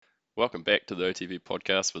Welcome back to the OTV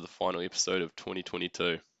podcast for the final episode of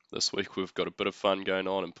 2022. This week we've got a bit of fun going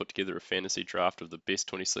on and put together a fantasy draft of the best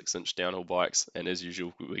 26-inch downhill bikes, and as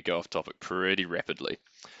usual, we go off topic pretty rapidly.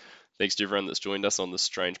 Thanks to everyone that's joined us on this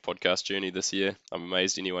strange podcast journey this year. I'm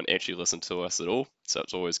amazed anyone actually listened to us at all, so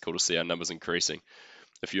it's always cool to see our numbers increasing.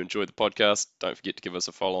 If you enjoyed the podcast, don't forget to give us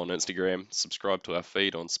a follow on Instagram, subscribe to our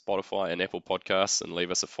feed on Spotify and Apple Podcasts, and leave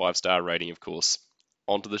us a 5-star rating, of course.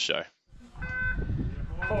 On to the show.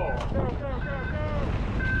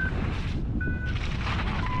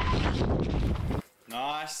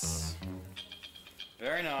 Nice.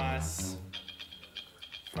 Very nice.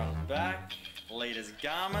 Front and back. Leader's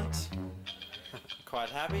garment. Quite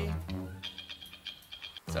happy.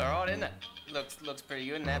 It's alright, isn't it? Looks pretty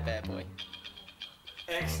good in that bad boy.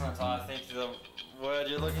 Excellent, I think the word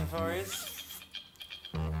you're looking for is.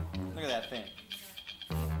 Look at that thing.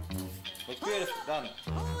 Looks beautiful, doesn't it?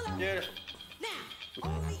 Beautiful. Now,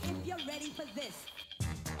 only if you're ready for this.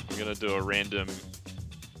 I'm going to do a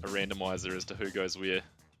randomizer as to who goes where.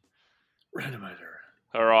 Randomizer.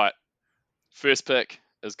 All right. First pick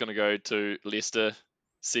is going to go to Lester.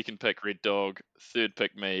 Second pick, Red Dog. Third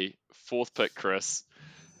pick, me. Fourth pick, Chris.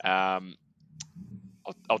 I'll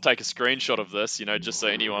take a screenshot of this, just so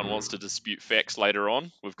anyone wants to dispute facts later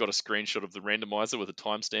on. We've got a screenshot of the randomizer with a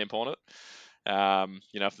timestamp on it.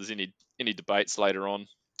 If there's any debates later on.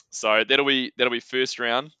 So that'll be first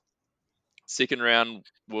round. Second round,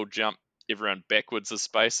 we'll jump everyone backwards a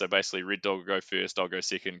space. So basically, Red Dog will go first, I'll go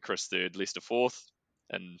second, Chris third, Lester fourth,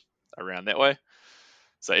 and around that way.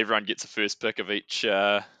 So everyone gets a first pick of each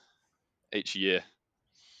year.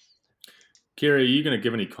 Kerry, are you going to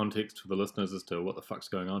give any context for the listeners as to what the fuck's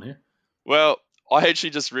going on here? Well, I actually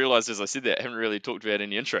just realised as I said that I haven't really talked about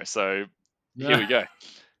any intro. So here we go.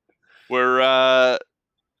 We're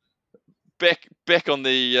back on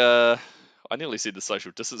the. I nearly said the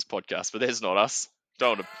Social Distance podcast, but that's not us.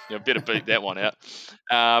 Don't want to, better beat that one out.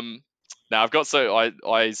 Now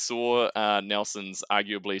I saw Nelson's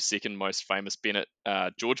arguably second most famous Bennett,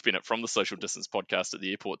 George Bennett from the Social Distance podcast at the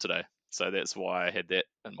airport today. So that's why I had that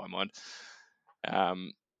in my mind.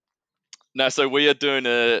 So we are doing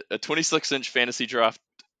a 26-inch fantasy draft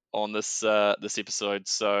on this episode.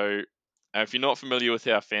 So if you're not familiar with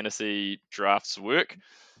how fantasy drafts work,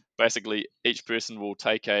 basically each person will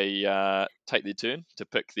take their turn to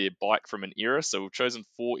pick their bike from an era. So we've chosen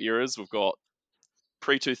 4 eras. We've got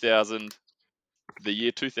pre-2000, the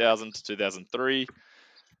year 2000 to 2003,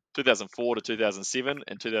 2004 to 2007,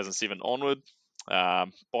 and 2007 onward.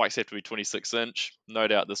 Bikes have to be 26-inch. No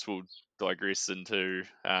doubt this will digress into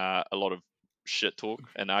a lot of shit talk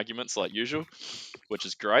and arguments like usual, which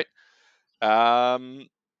is great. And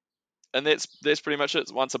that's pretty much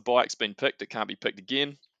it. Once a bike's been picked, it can't be picked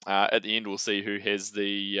again. At the end, we'll see who has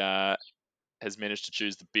managed to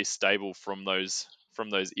choose the best stable from those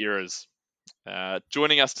eras.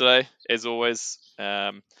 Joining us today, as always,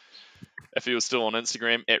 if he was still on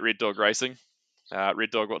Instagram, at Red Dog Racing. Red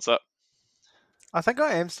Dog, what's up? I think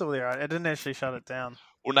I am still there. I didn't actually shut it down.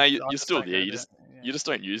 Well, no, you're still there. You just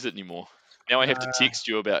don't use it anymore. Now I have to text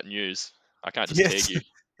you about news. I can't just tag you.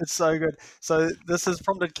 It's so good. So this has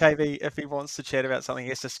prompted KV, if he wants to chat about something, he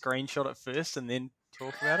has to screenshot it first and then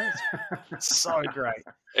talk about it. It's so great.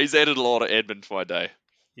 He's added a lot of admin to my day.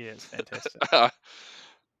 Yeah, it's fantastic.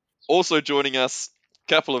 Also joining us,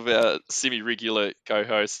 a couple of our semi-regular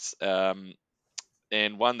co-hosts,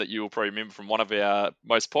 and one that you will probably remember from one of our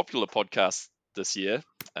most popular podcasts this year,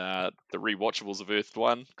 the Rewatchables of Earth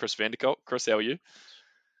 1, Chris Vanderkolk. Chris, how are you?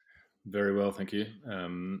 Very well, thank you.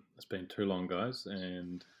 It's been too long, guys,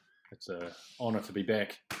 and it's an honour to be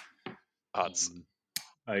back. I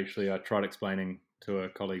tried explaining to a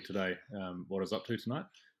colleague today what I was up to tonight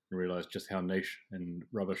and realised just how niche and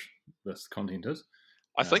rubbish this content is.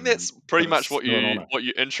 I think that's pretty much what you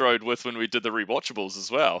introed with when we did the Rewatchables as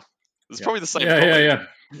well. It's probably the same. Yeah.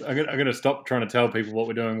 I'm going to stop trying to tell people what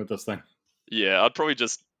we're doing with this thing. Yeah, I'd probably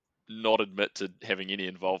just not admit to having any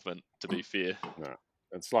involvement, to be fair. No,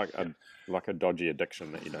 it's like a dodgy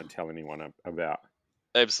addiction that you don't tell anyone about.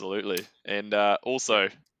 Absolutely. And also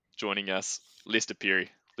joining us, Lester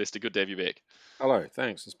Perry. Lester, good to have you back. Hello,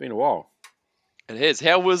 thanks. It's been a while. It has.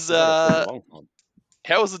 How was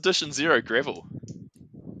Edition 0 Gravel?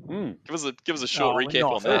 Give us a short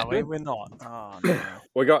recap on that. We're not. Oh,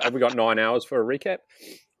 no. Have we got 9 hours for a recap?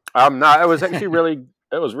 No, it was actually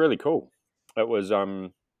really cool. It was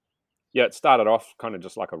it started off kind of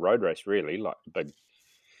just like a road race, really, like a big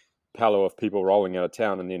palo of people rolling out of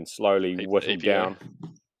town and then slowly whittled down.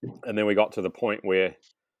 And then we got to the point where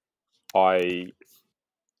I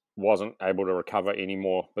wasn't able to recover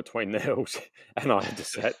anymore between the hills, and I had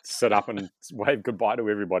to sit up and wave goodbye to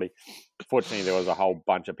everybody. Fortunately, there was a whole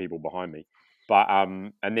bunch of people behind me, but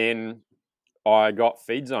and then I got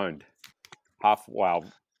feed zoned at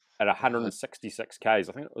 166 k's.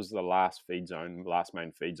 I think it was the last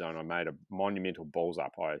main feed zone. I made a monumental balls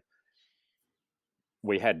up.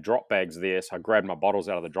 We had drop bags there, so I grabbed my bottles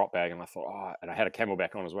out of the drop bag, and I thought, and I had a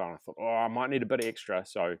Camelback on as well, and I thought, I might need a bit extra,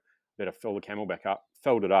 so better fill the Camelback up.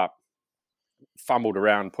 Filled it up, fumbled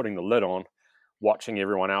around putting the lid on, watching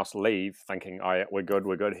everyone else leave, thinking, we're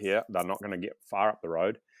good here. They're not going to get far up the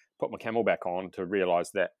road. Put my Camelback on to realise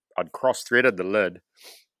that I'd cross-threaded the lid.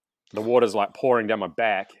 The water's like pouring down my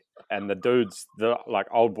back, and the dudes, the like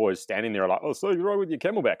old boys standing there are like, so you're right with your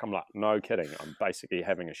Camelback? I'm like, no kidding. I'm basically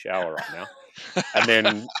having a shower right now. And then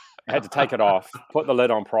I had to take it off, put the lid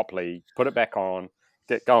on properly, put it back on,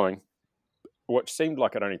 get going, which seemed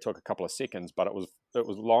like it only took a couple of seconds, but it was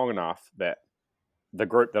long enough that the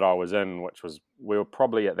group that I was in, we were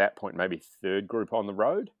probably at that point maybe third group on the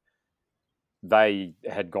road, they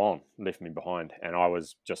had left me behind, and I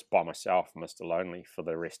was just by myself, Mr. Lonely, for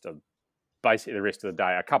the rest of the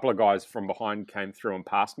day. A couple of guys from behind came through and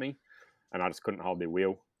passed me, and I just couldn't hold their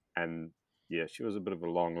wheel. And yeah, she was a bit of a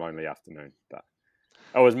long, lonely afternoon, but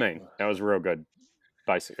it was mean. It was real good.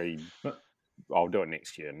 Basically, I'll do it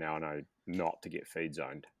next year. Now I know not to get feed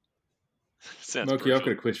zoned. Sounds Moki, I've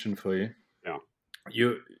got a question for you. Yeah.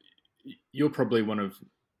 You're probably one of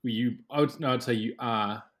I'd say you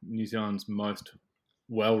are New Zealand's most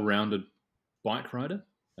well-rounded bike rider.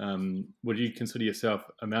 Would you consider yourself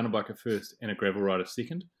a mountain biker first and a gravel rider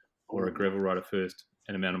second, or a gravel rider first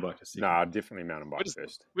and a mountain biker second? No, definitely mountain bike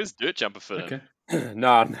first. Where's Dirt Jumper fit in? No,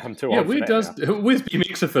 I'm too old for that. Where's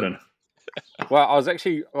BMX fit in? Well, I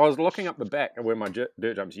was looking up the back of where my dirt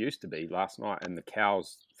jumps used to be last night, and the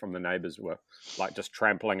cows from the neighbours were like just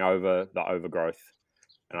trampling over the overgrowth.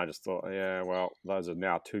 And I just thought, yeah, well, those are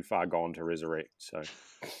now too far gone to resurrect. So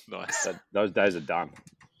Nice. those days are done.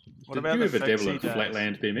 What Did about you the ever dabble fixie in days?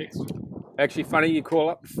 flatland BMX? Actually, funny you call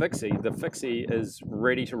up Fixie. The Fixie is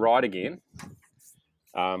ready to ride again.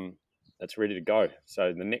 It's ready to go.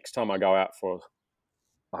 So the next time I go out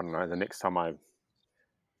the next time I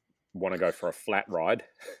want to go for a flat ride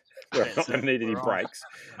where I'm not going to need any brakes,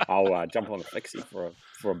 I'll jump on a Fixie for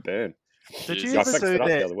a burn. Did Jeez. you I ever fixed do it up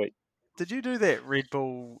the that? other week. Did you do that Red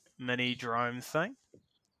Bull mini drone thing?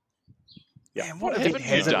 Yeah. Man, what What event haven't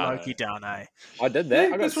you hasn't done? Moki done, eh? I did that. I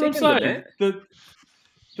got That's what I'm second in saying.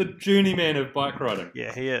 The journeyman of bike riding.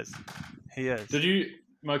 Yeah, he is. He is. Did you,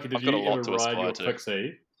 Moki? Did I've got you a lot ever to ride aspire your to.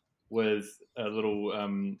 Fixie with a little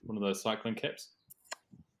one of those cycling caps?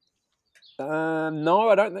 No,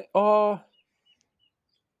 I don't think. Oh,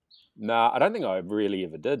 no, I don't think I really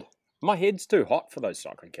ever did. My head's too hot for those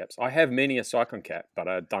cycling caps. I have many a cycling cap, but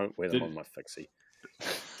I don't wear them Did- on my Fixie.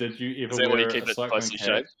 Did you ever Is that why you wear keep a it cycling closely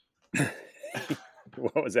cap? shaved?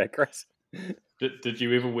 What was that, Chris? Did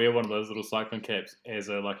you ever wear one of those little cycling caps as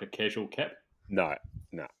a casual cap? No,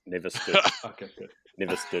 never stooped. Okay, good.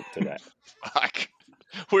 Never stooped to that. Fuck.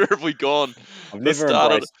 Where have we gone? I've This never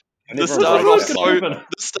started- embraced. I this never started embraced off that.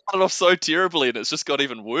 This started off so terribly, and it's just got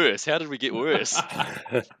even worse. How did we get worse?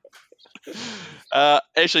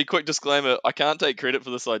 Actually, quick disclaimer: I can't take credit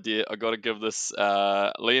for this idea. I got to give this.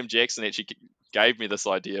 Liam Jackson actually gave me this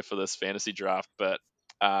idea for this fantasy draft, but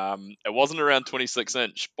it wasn't around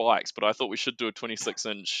 26-inch bikes. But I thought we should do a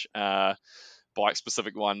 26-inch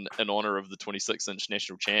bike-specific one in honor of the 26-inch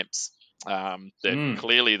national champs. That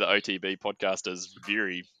clearly the OTB podcast is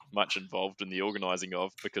very much involved in the organising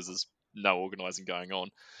of, because there's no organising going on.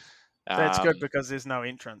 That's good because there's no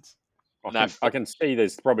entrance. I can see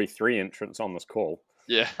there's probably 3 entrants on this call.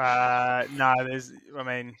 Yeah, No, there's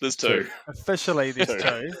two. officially there's Two.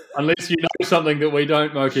 2. Unless you know something that we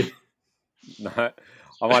don't, Moki. No,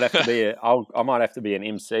 I might have to be. I might have to be an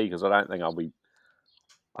MC because I don't think I'll be.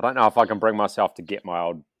 I don't know if I can bring myself to get my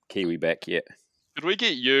old Kiwi back yet. Could we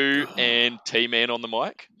get you and T-Man on the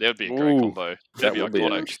mic? That would be a great Ooh, combo. That That'd be would be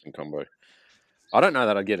an iconic. interesting combo. I don't know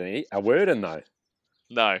that I'd get a word in though.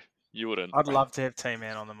 No, you wouldn't. I'd love to have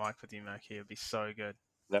T-Man on the mic with you, Moki. It'd be so good.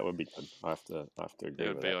 That would be good. I have to agree That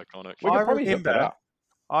would with be that. iconic. We could probably hit that up.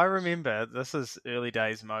 I remember, this is early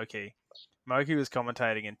days Moki. Moki was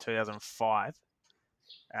commentating in 2005.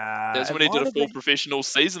 That's it when he might did a have full been- professional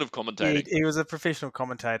season of commentating. He was a professional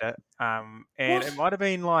commentator, and it might have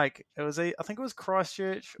been I think it was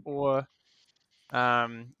Christchurch or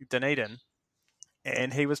Dunedin,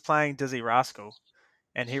 and he was playing Dizzy Rascal,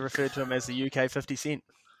 and he referred to him as the UK 50 Cent.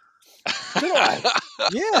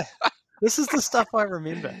 Yeah, this is the stuff I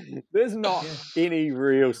remember. There's not any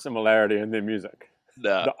real similarity in their music.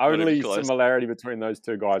 Nah, The not even only close. similarity between those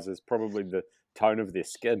two guys is probably the tone of their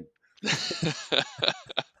skin.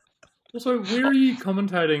 Also, where are you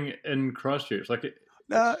commentating in Christchurch?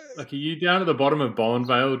 No, Are you down at the bottom of Bowen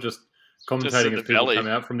Vale just in commentating the as people valley. come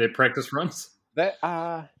out from their practice runs? That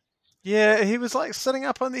yeah, he was like sitting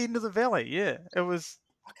up on the end of the valley. Yeah, it was.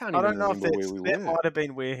 I can't I even don't know if remember where we that were. might have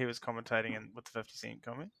been where he was commentating in with the 50 Cent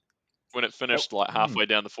comment. When it finished like halfway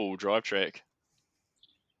down the full drive track.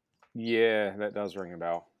 Yeah, that does ring a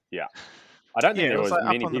bell. Yeah. I don't think Yeah, it there was, was like,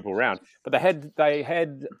 up many on the- people around, but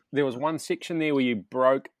there was one section there where you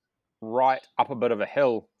broke right up a bit of a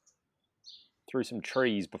hill through some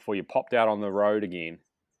trees before you popped out on the road again.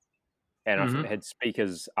 And I think Mhm. they had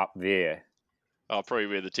speakers up there. Oh, probably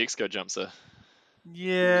where the Texco jumps are.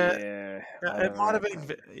 Yeah, I it don't might have know.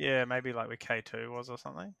 been. Yeah, maybe like where K2 was or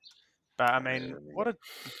something. But I mean, what a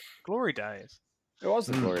glory days! It was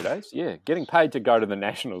the glory days, yeah. Getting paid to go to the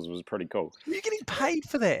Nationals was pretty cool. You're getting paid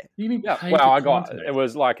for that. You getting Yeah, paid well, to commentate? it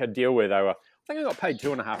was like a deal where I think I got paid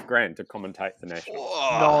 $2,500 to commentate the Nationals.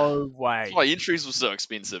 Oh, No way. why entries were so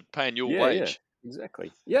expensive, paying your Yeah, wage.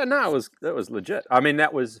 exactly. Yeah, no, it was legit. I mean,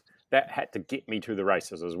 that had to get me to the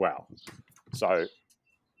races as well. So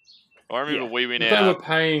I remember we went They were out.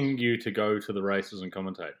 paying you to go to the races and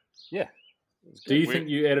commentate. yeah, Do you We- think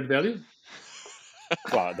you added value?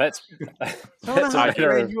 well, that's $2.5 a matter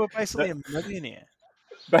grand, of you were basically a millionaire.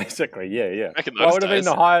 basically, yeah. Back in Well, I those would have been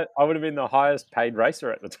days. I would have been the highest paid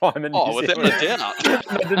racer at the time in New Oh, without Zealand. a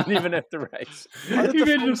doubt. I didn't even have to race. I did You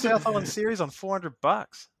the imagine full if- South Island series on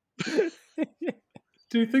 $400.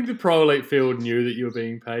 Do you think the Pro Elite field knew that you were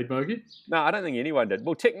being paid, Mogi? No, I don't think anyone did.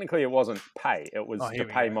 Well, technically, it wasn't pay. It was Oh, to here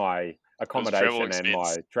we pay go. my travel accommodation and expense.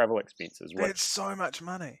 my travel expenses. Which That's so much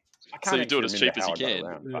money. I So can't you do it actually as cheap remember as you how I can. got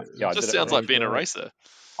around, but Yeah. I Just did it sounds for like being a God. racer.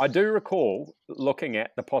 I do recall looking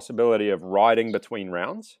at the possibility of riding between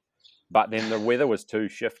rounds, but then the weather was too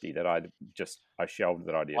shifty that I shelved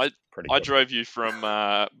that idea. pretty I quickly. drove you from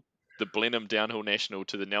the Blenheim Downhill National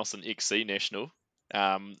to the Nelson XC National.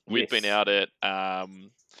 We'd been Yes. out at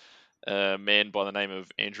a man by the name of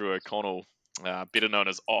Andrew O'Connell, better known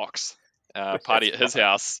as Ox, party at his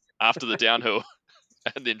house after the downhill,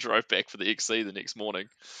 and then drove back for the XC the next morning.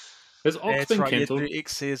 Has Ox That's been right, you cancelled? do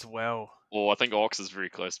XC as well. Or I think Ox is very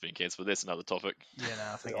close to being cancelled, but that's another topic. Yeah,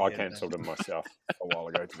 no, I think I he did. cancelled him myself a while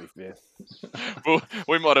ago, to be fair. Well,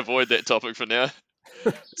 we might avoid that topic for now.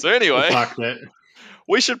 So anyway, Fuck that.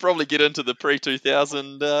 we should probably get into the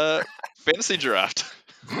pre-2000 fantasy draft.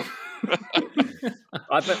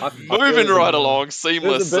 I feel Moving there's right a- along, There's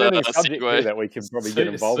seamless a burning subject here segue. that we can probably get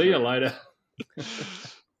involved See you in. later.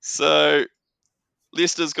 So,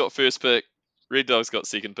 Leicester's got first pick, Red Dog's got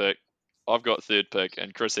second pick, I've got third pick,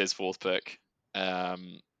 and Chris has fourth pick.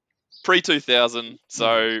 Pre-2000,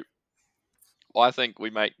 so I think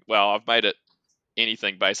I've made it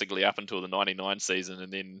anything basically up until the 99 season,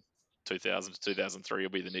 and then 2000 to 2003 will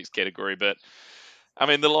be the next category. But, I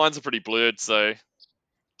mean, the lines are pretty blurred, so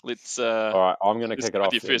let's All right, I'm going to let's kick it go with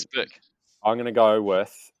off. your then. first pick. I'm going to go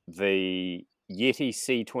with the Yeti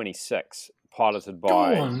C26, piloted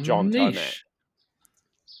by on, John niche. Tomac.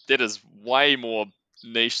 That is way more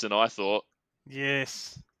niche than I thought.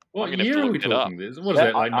 Yes. What I'm gonna have to year are look we that up. talking? What is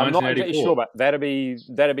that, like I'm not exactly 1984? sure, but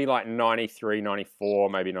that'd be like 93, 94,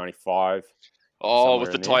 maybe 95. Oh, Somewhere with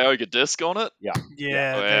the in there. Tioga disc on it? Yeah,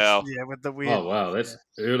 Wow. with the weird. Oh, wow. That's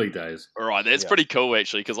early days. All right, that's Yeah. pretty cool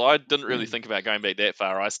actually, because I didn't really think about going back that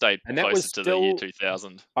far. I stayed And that closer was to the year still-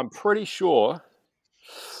 2000. I'm pretty sure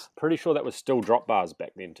that was still drop bars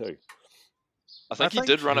back then too. I think he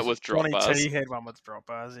did run it with drop Johnny bars. T had one with drop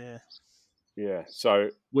bars, yeah. Yeah, so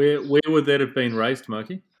Where would that have been raced,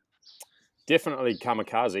 Mikey? definitely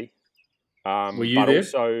Kamikaze. Were you but there?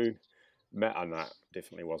 also, no,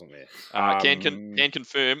 definitely wasn't there. Can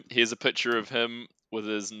confirm. Here's a picture of him with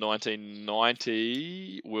his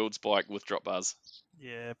 1990 World's Bike with drop bars.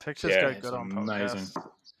 Yeah, pictures Yeah, go That's good on amazing.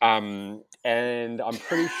 podcasts. And I'm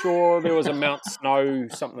pretty sure there was a Mount Snow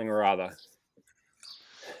something or other.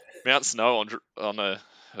 Mount Snow on a.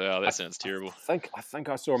 Wow, that sounds terrible. I think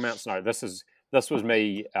I saw Mount Snow. This was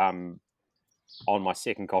me on my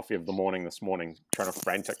second coffee of the morning this morning, trying to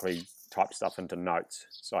frantically type stuff into notes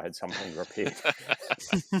so I had something prepared.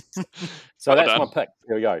 So Well that's done. my pick.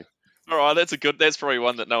 Here we go. All right, that's probably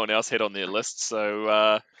one that no one else had on their list. So,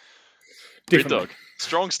 Red Definitely. Dog.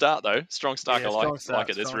 Strong start though. Strong start. Yeah, I strong like start,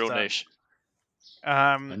 it. That's strong real start. niche.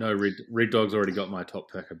 I know Red Dog's already got my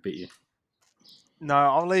top pick, I bet you. No,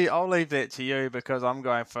 I'll leave that to you because I'm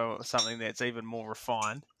going for something that's even more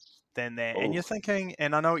refined than that. And Ooh. you're thinking,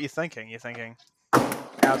 and I know what you're thinking. You're thinking,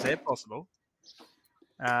 how's that possible?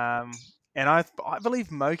 And I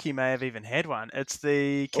believe Moki may have even had one. It's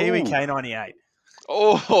the Kiwi Ooh. K98.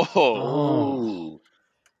 Oh, Oh.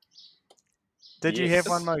 Did you have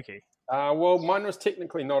one, Moki? Well, mine was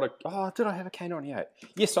technically not a. Oh, did I have a K98?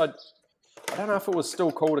 Yes, I don't know if it was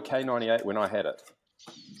still called a K98 when I had it,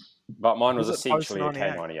 but mine was Was it post essentially a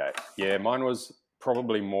 98? K98. Yeah, mine was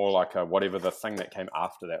probably more like a whatever the thing that came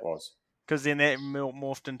after that was. Because then that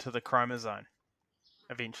morphed into the chromosome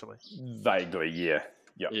eventually. Vaguely, yeah.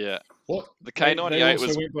 Yep. yeah. What? The They K98 also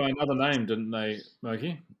was went by another name, didn't they,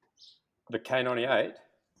 Moki? The K98.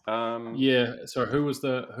 Yeah. So who was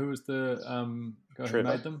the guy who Trevor.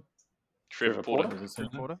 made them? Trevor Porter. Porter. What was his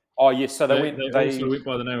surname? Porter? Oh yes, so They also went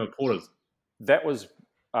by the name of Porters. that was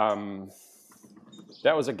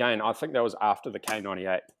again. I think that was after the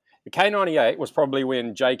K98. The K98 was probably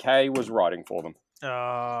when JK was writing for them.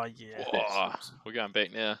 Oh, yeah. Whoa, we're going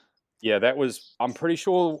back now. Yeah, that was. I'm pretty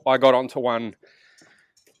sure I got onto one.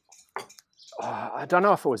 I don't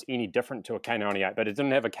know if it was any different to a K98, but it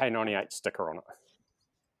didn't have a K98 sticker on it.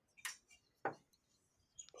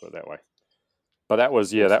 Put it that way. But that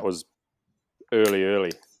was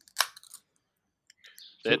early.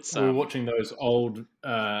 That's We were watching those old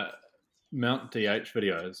Mount DH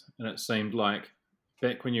videos, and it seemed like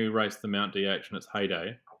back when you raced the Mount DH in its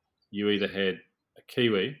heyday, you either had a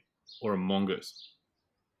Kiwi or a Mongoose.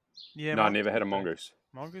 Yeah, No, I never had a Mongoose.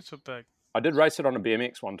 Mongoose were big. I did race it on a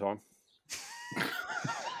BMX one time.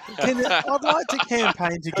 I'd like to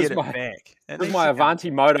campaign to get it my- back. Because my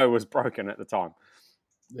Avanti Moto was broken at the time.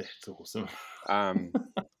 That's awesome.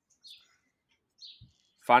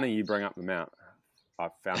 Funny you bring up the Mount. I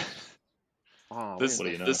found it. Oh, there's, what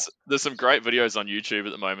do you know? there's some great videos on YouTube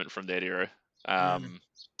at the moment from that era. yeah,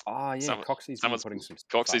 some- Coxie's been someone's- putting some stuff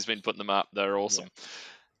Coxie's up. been putting them up. They're awesome.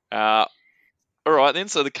 All right then.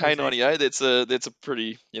 So the K98, that's a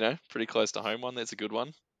pretty pretty close to home one. That's a good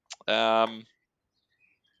one.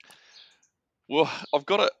 Well, I've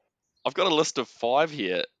got a list of 5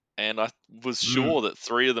 here, and I was sure that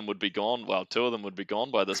 3 of them would be gone. Well, 2 of them would be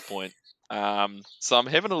gone by this point. So I'm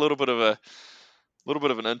having a little bit of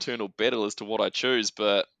an internal battle as to what I choose,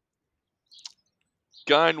 but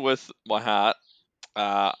going with my heart,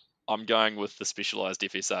 I'm going with the Specialized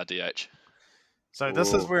FSR DH. So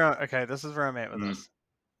this is Ooh. where I'm at with this.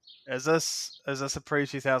 Is this a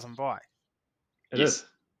pre-2000 bike? It Yes, is.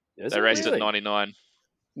 Is they it raced really? at 99.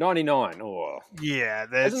 99. Oh. Yeah,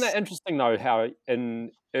 that's... Isn't that interesting though? How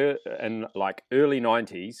in like early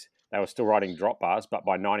 90s they were still riding drop bars, but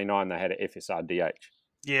by 99 they had an FSR DH.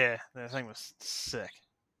 Yeah, that thing was sick.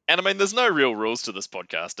 And I mean, there's no real rules to this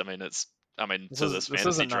podcast. I mean, this This fantasy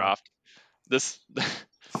isn't none. draft. This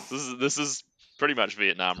is pretty much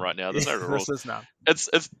Vietnam right now. There's no real rules. This is none. It's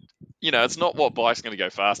it's not what bike's going to go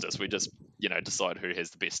fastest. We just decide who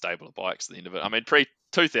has the best stable of bikes at the end of it. I mean, pre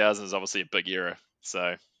 2000 is obviously a big era,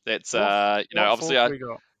 so that's obviously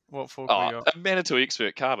What fork we got? a Manitou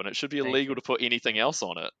Expert carbon. It should be Thank illegal to put anything else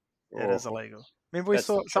on it. It is illegal. Remember we That's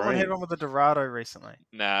saw the someone had dream. one with the Dorado recently.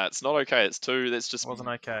 Nah, it's not okay. It's It just wasn't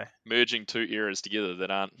okay. merging 2 eras together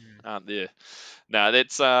that aren't there. No,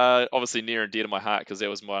 that's obviously near and dear to my heart because that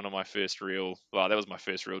was my first real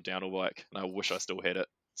downhill bike, and I wish I still had it.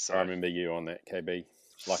 So I remember you on that KB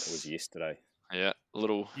like it was yesterday. yeah, a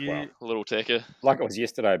little tacker. Like it was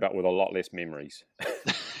yesterday, but with a lot less memories.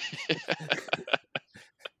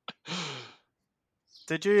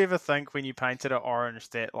 Did you ever think when you painted it orange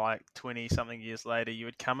that like 20 something years later you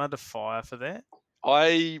would come under fire for that?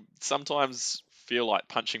 I sometimes feel like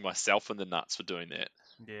punching myself in the nuts for doing that.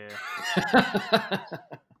 Yeah.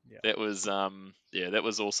 That was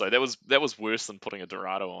that was worse than putting a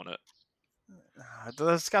Dorado on it.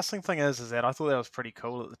 The disgusting thing is that I thought that was pretty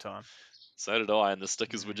cool at the time. So did I, and the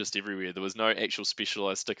stickers were just everywhere. There was no actual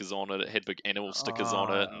specialized stickers on it. It had big animal stickers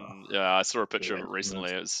on it, and I saw a picture of it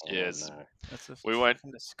recently. It was No. That's a we won't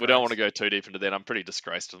fucking we don't want to disgrace. go too deep into that. I'm pretty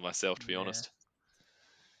disgraced with myself, to be Yeah. honest.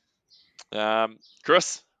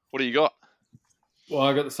 Chris, what do you got? Well,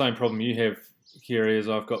 I got the same problem you have, Kerry, as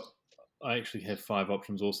I actually have 5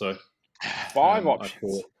 options also. 5 I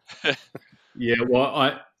options. thought- yeah, well,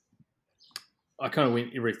 I kind of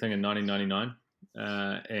went everything in 1999,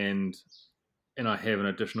 and I have an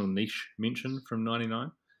additional niche mention from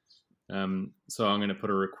 99. So I'm going to put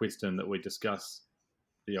a request in that we discuss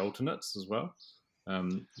the alternates as well.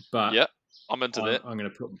 But Yep, I'm into that. I'm going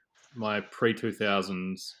to put my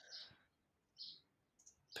pre-2000s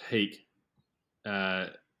peak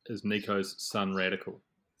is Nico's Sun Radical.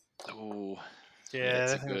 Oh, Yeah,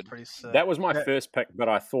 that's that a thing was good. pretty sick. That was my Yeah. first pick, but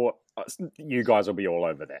I thought you guys will be all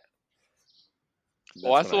over that.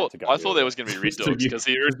 Well, I That's when had thought to go I the thought other there way. was going to be Red So Dogs you- because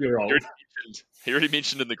You're old. he already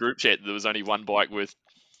mentioned in the group chat that there was only one bike worth,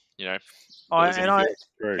 I Those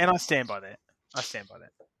are stand by that. I stand by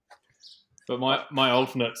that. But my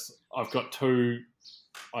alternates, I've got two,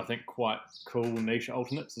 I think, quite cool niche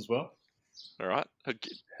alternates as well. All right. Hit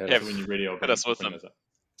Yeah, So us. when you're ready, I'll hit us with bring them. those up.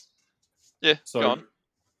 Yeah, So go on.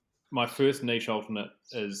 my first niche alternate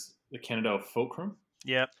is the Cannondale Fulcrum.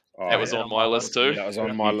 Yep. Oh, That was yeah. on my list too. That was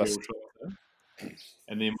on my Usual list. shot there.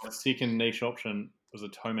 And then my second niche option was a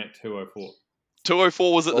Tomac 204.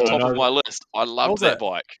 204 was at the Oh, top I of know. my list. I loved Was that it?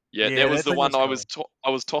 bike. Yeah, Yeah, that was that the thing one was I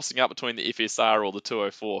was tossing up between the FSR or the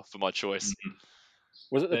 204 for my choice.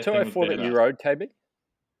 Was it the That thing was 204 that you badass. rode, KB?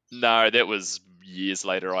 No, that was years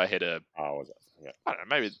later. I had a, Oh, was it? Yeah. I don't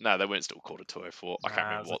know, maybe, no, they weren't still called a 204. I can't Nah, it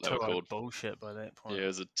remember was what a they were 2.0 called. bullshit by that point. Yeah, it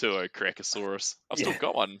was a 20 Crackosaurus. I've still Yeah.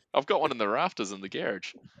 got one. I've got one in the rafters in the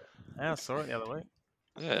garage. Yeah, I saw it the other week.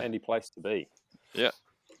 Yeah. Handy place to be.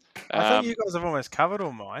 I think you guys have almost covered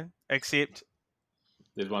all mine, except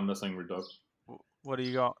There's one missing, Red Dog. what do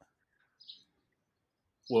you got?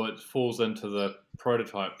 Well, it falls into the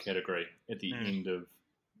prototype category at the Hmm. end of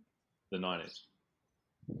the 90s.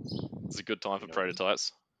 It's a good time for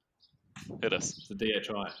prototypes. Hit us. It's the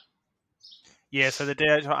DHI. Yeah, so the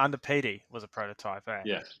DH under PD was a prototype, eh?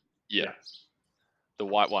 Yeah. Yeah. The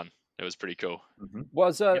white one. It was pretty cool.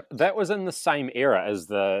 Was that was in the same era as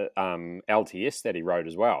the LTS that he rode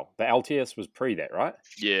as well? The LTS was pre that, right?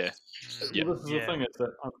 Yeah. Yeah. Well, this is the thing, is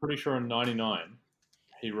that I'm pretty sure in 99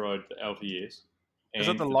 he rode the LTS. Is it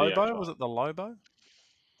and the DHI. Lobo? Was it the Lobo?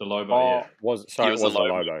 The Lobo, Oh, yeah. It it was was a a Lobo.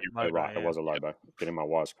 Lobo. You're Lobo, right, yeah. it was a Lobo. Getting my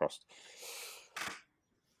wires crossed.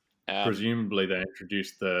 Presumably they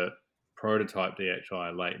introduced the prototype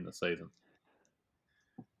DHI late in the season.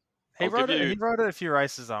 He I'll rode give it. you- He rode it a few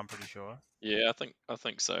races. I'm pretty sure. Yeah, I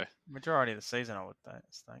think so. Majority of the season, I would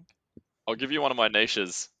think. I'll give you one of my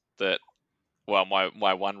niches that, well,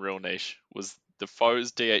 my one real niche was the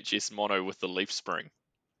Foes DHS mono with the leaf spring.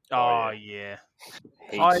 Oh, yeah.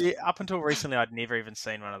 yeah. Up until recently, I'd never even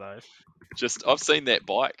seen one of those. I've seen that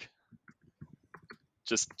bike.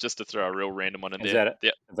 Just to throw a real random one in Is there. that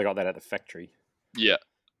it? They got that at the factory. Yeah.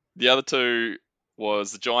 The other two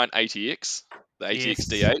was the Giant ATX, the ATX Yes.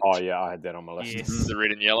 D8, Oh yeah, I had that on my list. Yes. the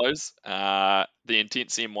red and yellows. The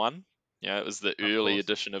Intense M1. Yeah, it was the early course.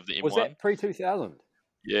 edition of the M1. Was that pre 2000?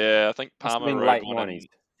 Yeah, I think Must have Palmer been rode late one. 90s.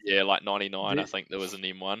 Yeah, like 99. I The- think there was an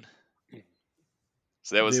M1.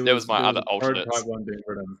 So that was There my there other a alternates. prototype one being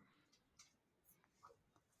ridden.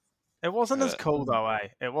 It wasn't as Uh, cool though, eh?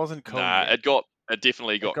 It wasn't cool. Nah, yet. it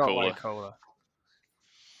definitely It got way cooler. cooler.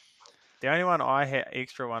 The only one I had,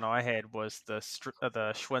 extra one I had, was the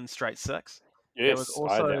Schwinn Straight Six. Yes,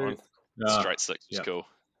 was I had that also- one. Straight six was yeah. cool.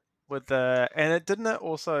 With the didn't it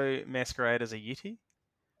also masquerade as a Yeti?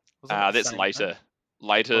 Wasn't it the That's same later. thing?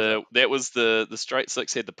 Later, that was the straight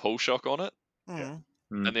six had the pull shock on it, Mm.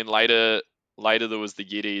 and then later there was the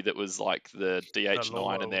Yeti that was like the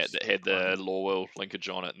DH9 and Lorwell's that had the Lorwell linkage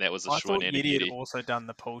on it, and that was a I thought Schwinn and a Yeti had Yeti. also done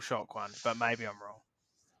the pull shock one, but maybe I'm wrong.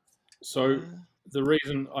 So the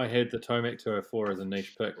reason I had the Tomac 204 as a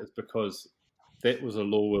niche pick is because that was a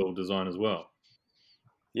Lorwell design as well.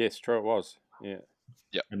 Yes, true, it was. Yeah.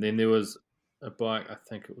 And then there was a bike, I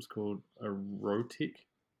think it was called a Rotec.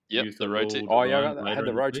 Yep, used the a Rotec. Lorwell Oh yeah, design I later had the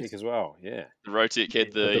in the Rotec piece. as well. Yeah. The Rotec had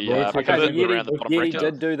But the the Rotec Okay, pivot had around the bottom Yeti breaker.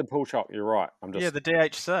 did do the pull shock. You're right. I'm just Yeah, the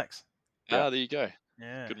DH6. Ah, there you go.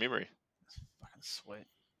 Yeah, Good memory. fucking sweet.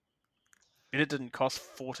 And it didn't cost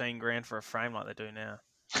 14 grand for a frame like they do now.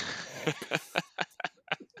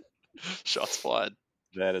 Shots fired.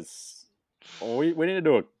 that is. Well, we need to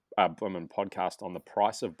do a blooming podcast on the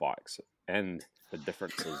price of bikes and the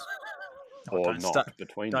differences Oh, or don't not start-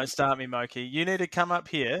 between Don't them. start me, Moki. You need to come up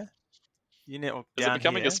here. You need or Is it down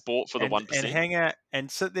becoming here a sport for the and 1%? hang out and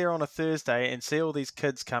sit there on a Thursday and see all these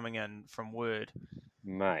kids coming in from Word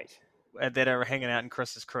Mate. that are hanging out in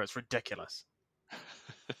Chris's crew. It's ridiculous.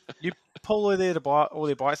 You pull all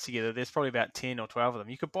their bikes together. There's probably about 10 or 12 of them.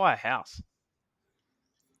 You could buy a house.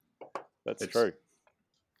 That's It's- true.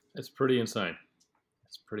 It's pretty insane.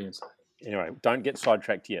 It's pretty insane. Anyway, don't get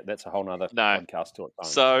sidetracked yet. That's a whole nother No. podcast to its own.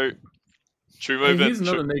 So, should we Hey, move in? here's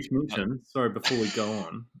another niche mention. Sorry, before we go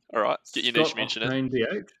on. All right, get your niche mention in. Octane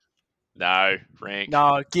D8. No, rank.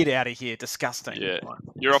 No, get out of here. Disgusting. Yeah,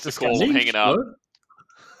 you're off the It's call. I'm disgusting. hanging up.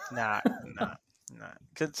 What? Nah.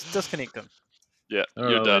 Disconnect them. Yeah, All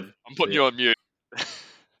you're right, done. well, I'm putting yeah. you on mute.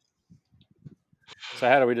 So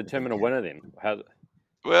how do we determine a winner then?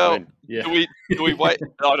 Well, I mean, Yeah. do we wait?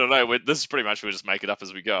 I don't know. This is pretty much we'll just make it up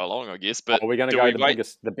as we go along, I guess. But are we going to do go we the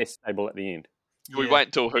wait? the best stable at the end? Do we wait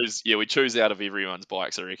until we choose out of everyone's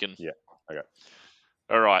bikes, I reckon. Yeah, okay.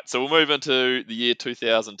 All right, so we'll move into the year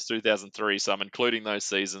 2000 to 2003. So I'm including those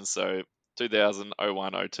seasons. So 2000,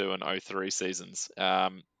 01, 02, and 03 seasons.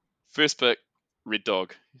 First pick, Red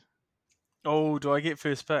Dog. Oh, do I get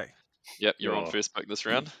first pick? Yep, you're on Oh. first pick this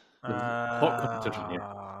round. Hot competition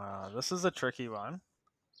here. This is a tricky one.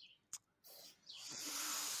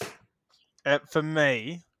 For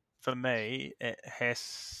me, it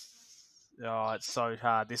has. Oh, it's so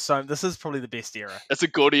hard. This is probably the best era. It's a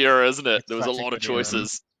good era, isn't it? It's There was a such a lot of good era.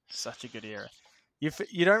 choices. Such a good era.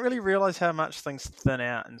 You don't really realize how much things thin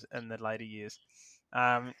out in the later years.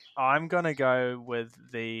 I'm gonna go with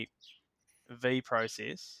the V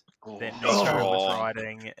process that Nico was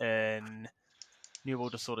riding in New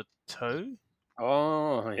World Disorder 2.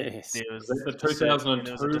 Oh, yes. There was the Disturbed- 2002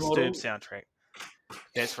 there was a model? Disturbed soundtrack.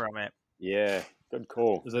 That's where I'm at. Yeah, good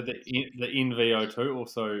call. Is that the NVO2?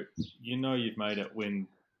 Also, you've made it when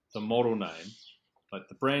the model name, like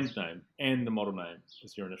the brand name and the model name,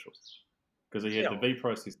 is your initials. Because he had the V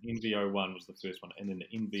process, NVO1 was the first one, and then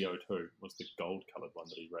the NVO2 was the gold coloured one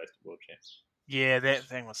that he raced at World Champs. Yeah, that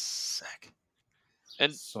thing was sick.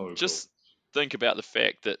 And So just think about the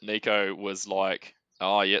fact that Nico was like,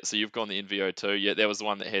 oh yeah, so you've gone the NVO2. Yeah, that was the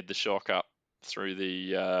one that had the shock up through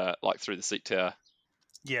the through the seat tower.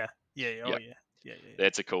 Yeah. Yep. Yeah.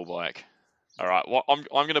 That's a cool bike. All right, well, I'm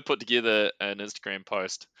going to put together an Instagram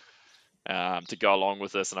post to go along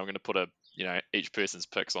with this, and I'm going to put each person's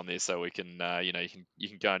picks on there so we can you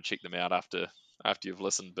can go and check them out after you've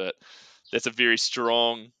listened. But that's a very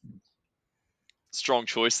strong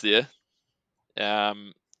choice there.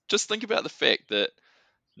 Just think about the fact that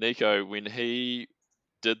Nico, when he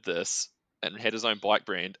did this and had his own bike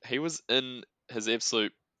brand, he was in his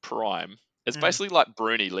absolute prime. It's basically like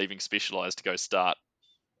Bruni leaving Specialized to go start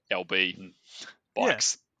LB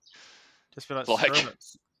bikes. Just be like, Like, screw it.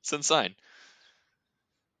 it's insane.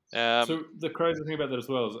 so the crazy thing about that as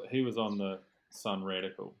well is that he was on the Sun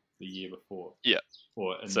Radical the year before. Yeah.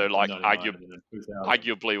 So like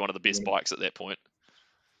arguably one of the best bikes at that point.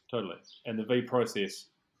 Totally. And the V process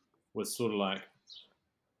was sort of like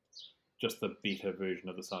just the better version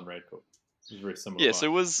of the Sun Radical. It was very similar. Yeah,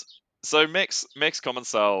 bike. so Max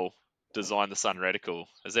Commensale designed the Sun Radical.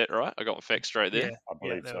 Is that right? I got my facts straight there. Yeah, I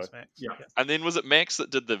believe that so. was Max. Yeah. And then was it Max that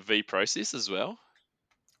did the V process as well?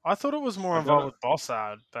 I thought it was more I involved don't- with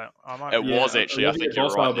Bossard, but I might. It was actually. I think you're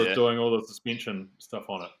right Bossard was there. doing all the suspension stuff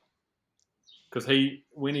on it because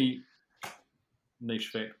niche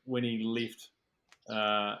fact, when he left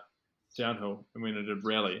downhill and when he did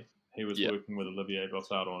rally, he was working with Olivier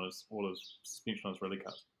Bossard on all his suspension on his rally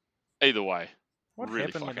cars. Either way, What really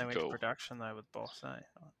happened when they fucking went cool. to production though with Boss? Eh?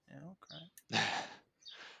 Oh, yeah, okay.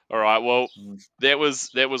 All right. Well, that was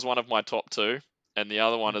one of my top two, and the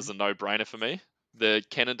other one is a no-brainer for me. The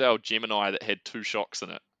Cannondale Gemini that had two shocks in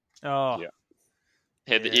it. Oh, Yeah.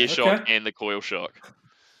 Had the Yeah. air shock Okay. and the coil shock.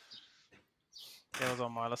 that was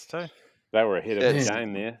on my list too. They were ahead of the That's-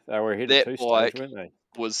 game there. They were ahead that of two bike- stage, weren't they?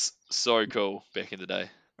 Was so cool back in the day.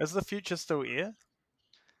 Is the future still air?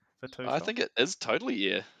 For two I think it is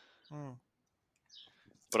totally air. Hmm.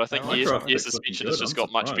 But I think like air, it. air It's looking suspension good, has just I'm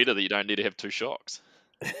got much surprised. better that you don't need to have two shocks.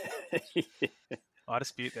 I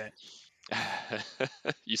dispute that.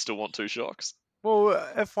 You still want two shocks? Well,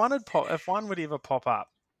 if one would ever pop up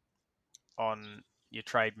on your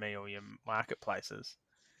Trade Me or your marketplaces,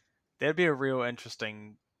 that'd be a real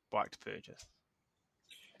interesting bike to purchase.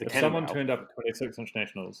 The If someone Cannondale. turned up at 26-inch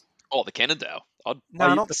nationals, Oh, the Cannondale. No,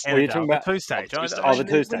 you- not the were you Cannondale, talking the about- two-stage. Oh, the two-stage. Oh, the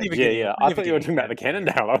two stage. Yeah. I thought you were talking about the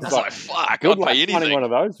Cannondale. I I was was like, like, fuck, good I'd luck pay finding anything. one of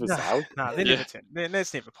those for sale. No, they Yeah. never turn.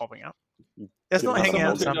 That's never popping up. It's Give not them hanging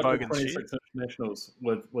out in someone some turned up at bogan shed. 26-inch nationals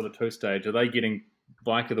with a two-stage, are they getting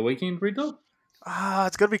bike of the weekend, Red Dog? Ah,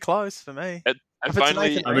 it's got to be close for me. If If it's only,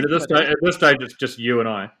 Nathan I mean, at this stage, it's just you and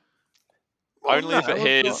I. only if it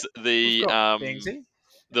we've has got- the we've got Bangsy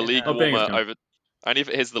the and, leg Oh, Bang's warmer gone. over. Only if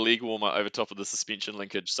it has the leg warmer over top of the suspension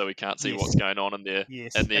linkage, so we can't see Yes. what's going on in there.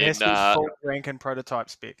 Yes, And it has then to be full Rankin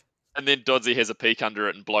prototype spec. and then Dodsey has a peak under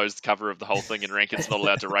it and blows the cover of the whole thing, and Rankin's not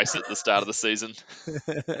allowed to race it at the start of the season.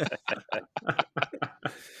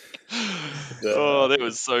 Oh, that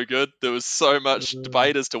was so good. There was so much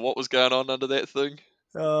debate as to what was going on under that thing.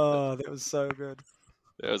 Oh, that was so good.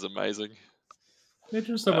 That was amazing.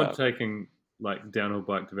 Imagine someone Um, taking like downhill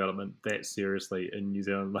bike development that seriously in New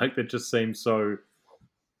Zealand. Like that just seems so.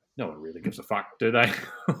 No one really gives a fuck, do they?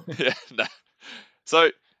 Yeah, no.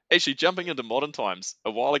 So actually, jumping into modern times,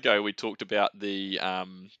 a while ago we talked about the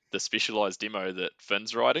specialized demo that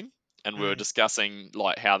Finn's riding, and we were discussing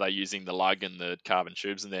like how they're using the lug and the carbon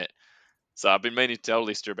tubes and that. So I've been meaning to tell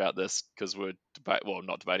Lester about this because we're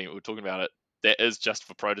not debating it, we're talking about it. That is just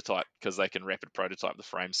for prototype because they can rapid prototype the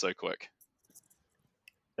frame so quick.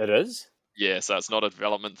 It is? Yeah, so it's not a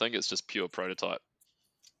development thing; it's just pure prototype.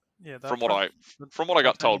 Yeah, From what I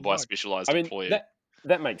got told by a specialized I mean, employee.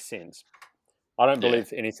 that makes sense. I don't Yeah.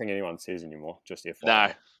 believe anything anyone says anymore, just FYI.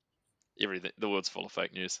 No, everything. The world's full of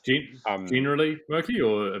fake news. Generally, Murky,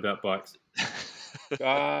 or about bikes?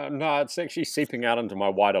 No, it's actually seeping out into my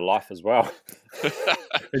wider life as well.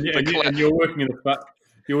 And you're working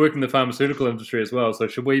in the pharmaceutical industry as well. So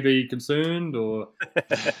should we be concerned, or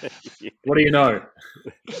what do you know?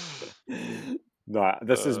 No,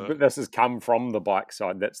 this has come from the bike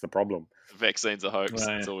side. That's the problem. Vaccines are hoax.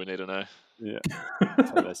 Right. That's all we need to know. Yeah,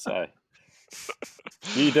 that's what they say.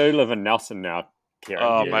 You do live in Nelson now, Kieran.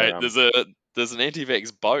 Oh, Yeah, mate, there's an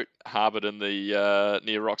anti-vax boat harboured in the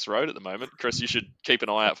near Rocks Road at the moment. Chris, you should keep an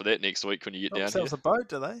eye out for that next week when you get down here. Themselves a boat,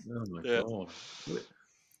 do they? Oh my Yeah. god!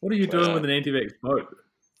 What are you doing with an anti-vax boat?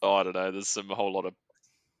 Oh, I don't know. There's a whole lot of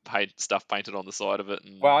stuff painted on the side of it.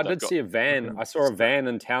 And Well, I they've did got- see a van. I saw a van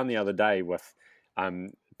in town the other day with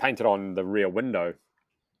painted on the rear window,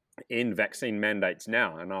 "End vaccine mandates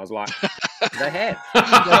now," and I was like, "They have."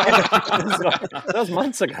 That was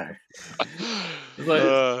months ago. It's like,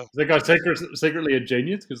 is that guy secretly a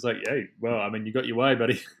genius? Because like, hey, well, I mean, you got your way,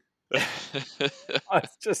 buddy. I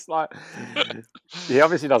was just like, he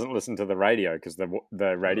obviously doesn't listen to the radio because the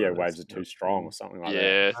radio waves are too strong or something like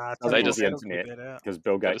that. yeah, They just- the internet because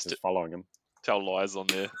Bill Gates is following him. tell lies on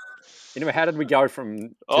there. Anyway, how did we go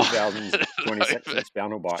from Oh, 2026 no, and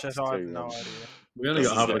Spinal Bikes Just, to I have no idea. We only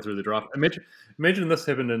got halfway through the draft. Imagine this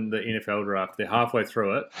happened in the NFL draft. They're halfway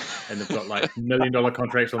through it, and they've got like $1 million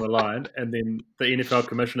contracts on the line, and then the NFL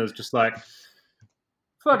commissioner's just like,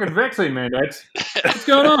 "Fucking vaccine mandates. What's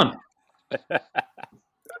going on?"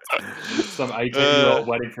 Some 18-year-old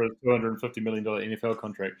waiting for a $250 million NFL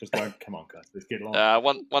contract, just going, "Come on, guys, let's get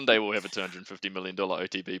along." one day we'll have a $250 million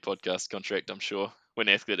OTB podcast contract, I'm sure, when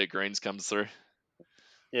Athletic Greens comes through.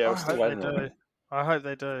 Yeah, I we're still hope waiting they on do. it. I hope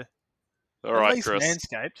they do. All At right, least Chris.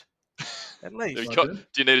 Manscaped. At Do least.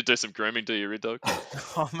 you need to do some grooming, do you, Red Dog?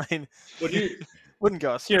 I mean, Would you, wouldn't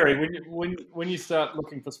go. Kerry, when you start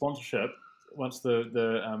looking for sponsorship, once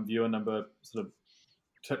the viewer number sort of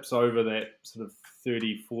tips over that sort of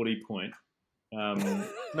 30-40 point, are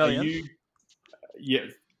Million. you? Yeah,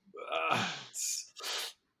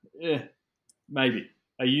 yeah, maybe.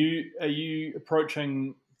 Are you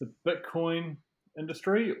approaching the Bitcoin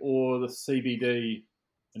industry or the CBD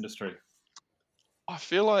industry? I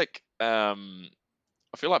feel like both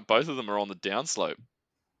of them are on the downslope.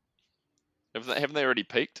 Haven't they already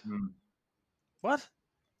peaked? What?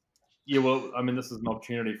 Yeah, well, I mean, this is an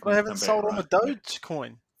opportunity for I them to haven't come sold back, on the right?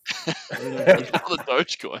 Dogecoin. the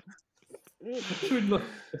Dogecoin.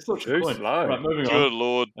 It's such Too a coin. slow. Right, moving Good on.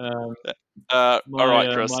 lord. My, all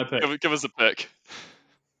right, Chris. my pick. Give us a pick.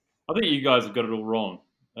 I think you guys have got it all wrong.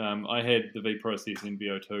 I had the V Process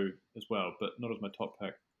NBO2 as well, but not as my top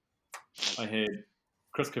pick. I had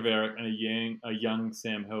Chris Kavarik and a young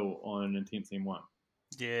Sam Hill on an Intense M1.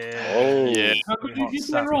 Yeah. Oh, Yeah. How could Hot you get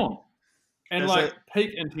stuff. that wrong? And Is like it-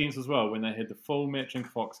 peak Intense as well, when they had the full matching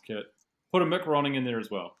Fox kit. Put a Mick Ronning in there as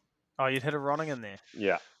well. Oh, you'd hit a Ronning in there.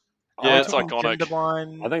 yeah. Yeah, Oh, it's talking iconic.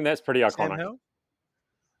 Jindabyne, I think that's pretty Sam iconic. Hill?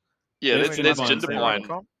 Yeah, Yeah, that's Jindabyne, Jinder Sam Byne.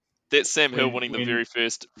 Hill. That's Sam Hill When- winning the when- very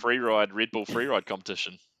first Red Bull freeride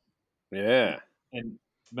competition. Yeah. And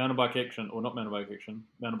Mountain Bike Action, or not Mountain Bike Action,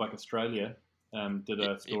 Mountain Bike Australia did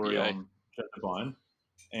a story NBA. on Jindabyne,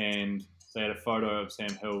 and they had a photo of Sam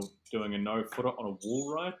Hill doing a no-footer on a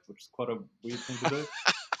wall ride, which is quite a weird thing to do.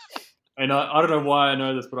 And I don't know why I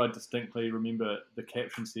know this, but I distinctly remember the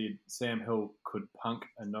caption said, "Sam Hill could punk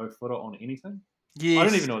a no-footer on anything." Yes. I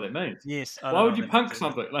don't even know what that means. Yes. I Why don't would know you that punk means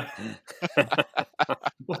something?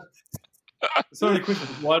 Like, so many questions.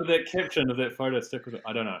 Why did that caption of that photo stick with it?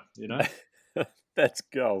 I don't know. You know. That's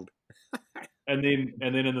gold. And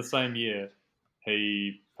then in the same year,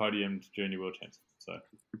 he podiumed Junior World Champs. So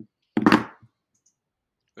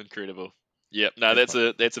Incredible. Yep. No, that's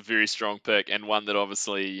a very strong pick, and one that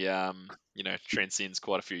obviously transcends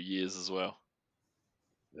quite a few years as well.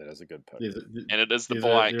 That is a good pick. And it is the there's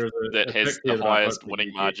bike there is that a has pick here the that I highest hope that winning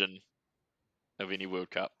you get. margin of any World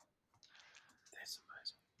Cup. That's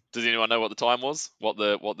amazing. Does anyone know what the time was? What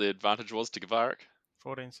the advantage was to Kavarik?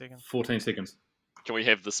 14 seconds. 14 seconds. Can we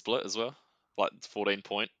have the split as well? Like 14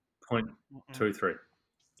 point? 0.23.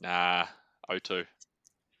 Nah, 02.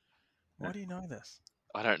 Why do you know this?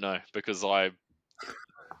 I don't know, because I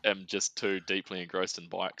am just too deeply engrossed in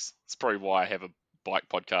bikes. It's probably why I have a bike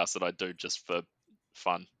podcast that I do just for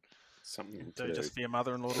fun. Something Do to do. just for your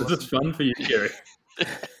mother-in-law to Is this listen. fun for you, Gary?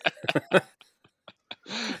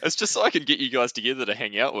 It's just so I can get you guys together to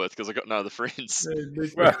hang out with, because I've got no other friends.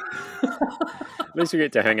 Well, at least we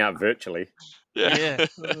get to hang out virtually. Yeah.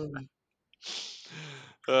 Yeah.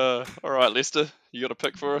 All right, Lester, you got a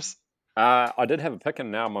pick for us? I did have a pick,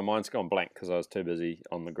 and now my mind's gone blank because I was too busy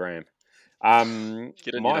on the gram. Get in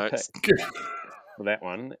your My notes. pick. for that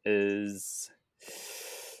one is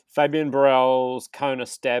Fabian Burrell's Kona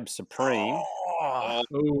Stab Supreme Oh,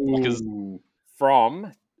 because- Ooh.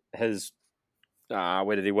 from his,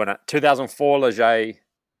 where did he win it? 2004 Leger.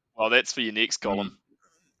 well, that's for your next column.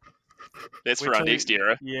 That's for our next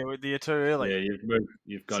era. Yeah, you're too early. Yeah,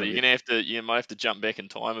 you've got So to you're gonna have to, you might have to jump back in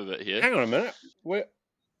time a bit here. Hang on a minute. We're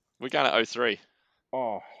going to 03.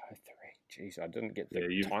 Oh, 03. Jeez, I didn't get the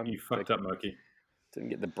Yeah, time. you fucked up, Moki. Didn't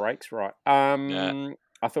get the breaks right.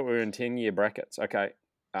 I thought we were in 10-year brackets. Okay.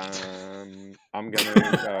 I'm going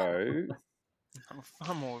to go I'm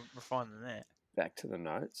far more refined than that. back to the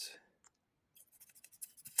notes.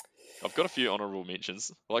 I've got a few honourable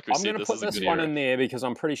mentions. Like we I'm said, going to this put is a this good one era. in there because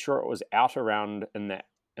I'm pretty sure it was out around in that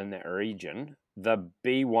region. The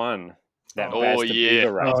B1. That Oh, Baz to yeah.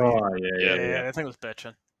 Beaver race. Oh, Yeah, yeah. I think it was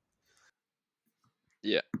bitching.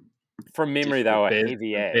 From memory, they The were Baz- heavy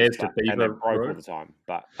the as, Baz to and they Beaver broke all road. the time.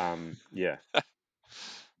 But yeah,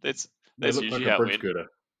 That's They look usually like a how it bridge went. scooter.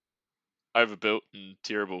 Overbuilt and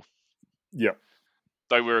terrible. yep.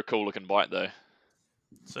 They were a cool looking bike though.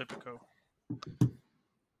 Super cool.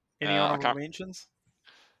 Any I honourable can't- mentions?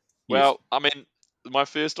 Well, I mean, my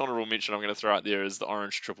first honourable mention I'm going to throw out there is the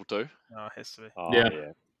orange 222. No, it has to be. Oh, Yeah.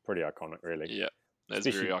 yeah, pretty iconic, really. Yeah, that's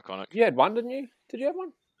Especially- very iconic. You had one, didn't you? Did you have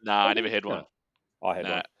one? Nah, I Did never you? had No. one. I had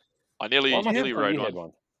Nah, one. I nearly, Why am I nearly thinking rode you one. had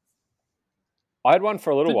one. I had one for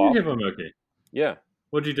a little Did while. you have a Moki? Yeah.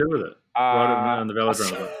 What'd you do with it? Ride it on the I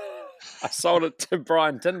velodrome. I sold it to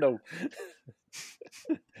Brian Tyndall.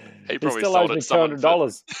 He He probably still sold owes it me to someone. For,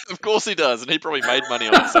 $200. of course he does, and he probably made money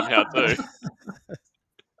on it somehow too.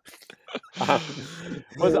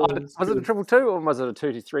 Was it a 222 or was it a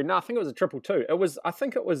 223? No, I think it was a 222.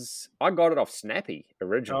 I got it off Snappy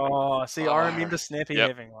originally. Oh, see, Oh, I remember Snappy yep.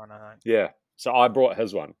 having one, I think. Yeah. So I brought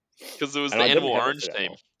his one. Because there was And the I didn't Animal have it Orange for that team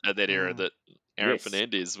long. at that era that Aaron Yes.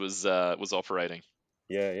 Fernandez was operating.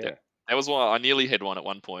 Yeah. That was why I nearly had one at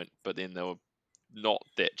one point, but then they were not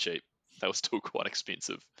that cheap. They were still quite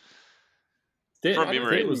expensive. That, From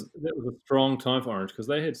memory. that was a strong time for Orange because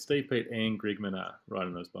they had Steve Pete and Greg Minnaar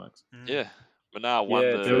riding those bikes. Mm. Yeah, Manar won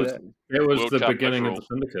Yeah, the. true. That was World the Cup beginning of overall. the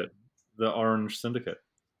syndicate, the Orange Syndicate.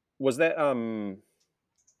 Was that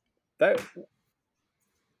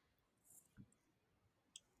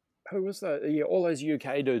who was that? Yeah, all those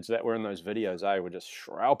UK dudes that were in those videos, were just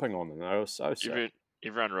shrouping on them. They were so sick.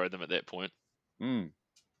 Everyone rode them at that point.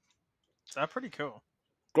 They're pretty cool.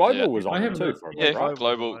 Global Yeah. was I on them haven't- too for a Yeah, bit, right?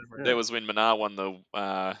 Global. Yeah. That was when Manar won the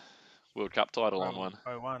World Cup title on one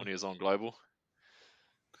 01. when he was on Global.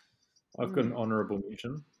 I've got an honourable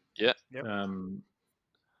mention. Yeah. Yep.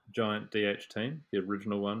 Giant DH team, the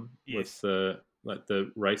original one Yes. with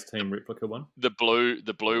the race team replica one. The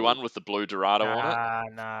blue one with the blue Dorado on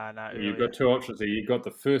it. Nah. You've got two options here. You got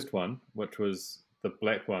the first one, which was the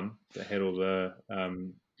black one that had all the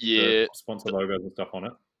Yeah, sponsor logos and stuff on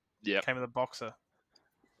it, Came with a boxer.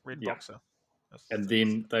 Red Yeah. boxer. and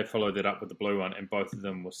then they followed it up with the blue one, and both of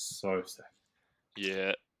them were so sick.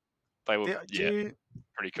 yeah. They were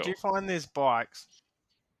pretty cool. Do you find there's bikes,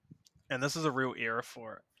 and this is a real era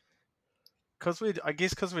for it, because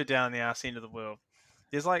we're down in the arse end of the world.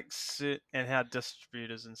 There's and how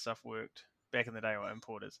distributors and stuff worked back in the day, or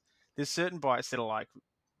importers. There's certain bikes that are like,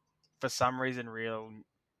 for some reason,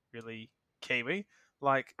 really Kiwi.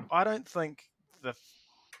 Like, I don't think the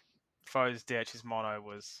Foes DH's mono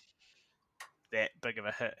was that big of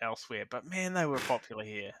a hit elsewhere, but man, they were popular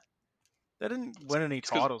here. They didn't win any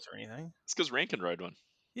 'cause- titles or anything. It's because Rankin rode one.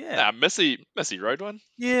 Yeah. Nah, Missy rode one.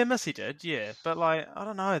 Yeah, Missy did, yeah. But, I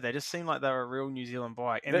don't know. They just seemed like they were a real New Zealand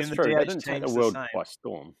bike. And That's then true. the They DH didn't take the team's world same. by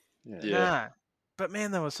storm. Yeah. Yeah. Nah. But,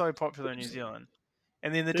 man, they were so popular in New Zealand.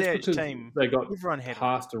 And then the That's DH because team, they got everyone had one.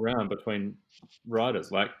 passed around between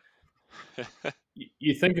riders. Like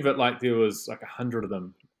you think of it like there was like 100 of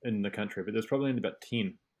them in the country, but there's probably only about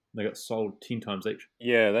 10. They got sold 10 times each.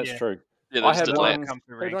 Yeah, that's Yeah. true. Yeah, I they had did one. that. Come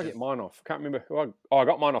through Who did I Rankin. get mine off? Can't remember who I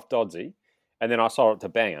got mine off Doddsy, and then I sold it to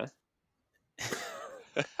Banger.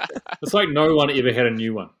 It's like no one ever had a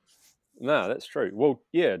new one. No, that's true. Well,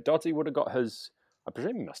 yeah, Doddsy would have got his. I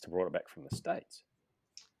presume he must have brought it back from the States.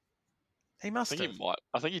 He I must think have. he might.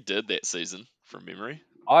 I think he did that season from memory.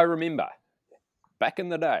 I remember back in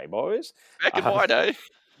the day, boys. Back in my day.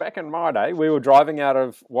 Back in my day, we were driving out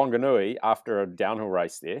of Wanganui after a downhill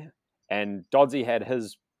race there, and Doddsy had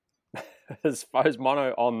his Foes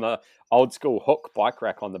mono on the old school hook bike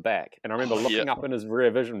rack on the back. And I remember looking up in his rear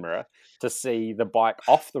vision mirror to see the bike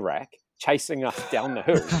off the rack chasing us down the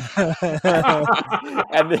hill.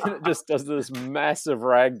 And then it just does this massive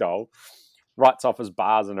ragdoll, writes off his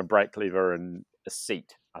bars and a brake lever and a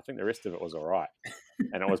seat. I think the rest of it was all right.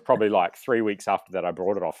 And it was probably like 3 weeks after that I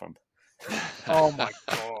brought it off him. Oh my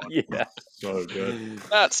god. Yeah. So good.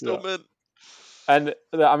 That's still Yeah. mint. And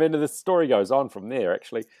I mean, the story goes on from there.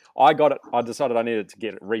 Actually, I got it. I decided I needed to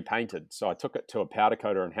get it repainted, so I took it to a powder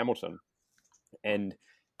coater in Hamilton, and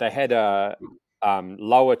they had a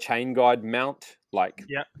lower chain guide mount, like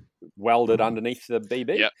Yep. welded underneath the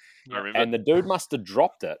BB. Yep. Yep. I remember. And the dude must have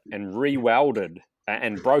dropped it and re-welded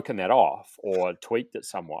and broken that off or tweaked it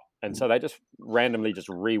somewhat. And so they just randomly just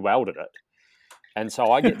re-welded it. And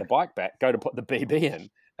so I get the bike back, go to put the BB in,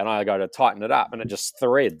 and I go to tighten it up, and it just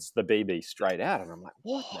threads the BB straight out. And I'm like,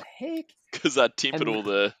 what the heck? Because I tempered And- all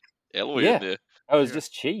the alloy Yeah. in there. It was Yeah.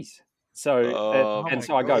 just cheese. So Oh and my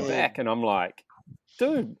so I go God. back and I'm like,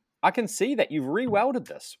 dude, I can see that you've re-welded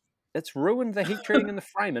this. It's ruined the heat treating in the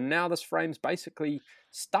frame, and now this frame's basically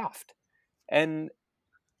stuffed. And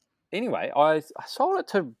anyway, I sold it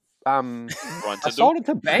to Ryan I Tyndall. sold it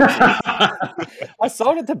to Banger. I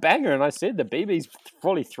sold it to Banger, and I said the BB's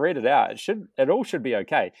fully threaded out. It all should be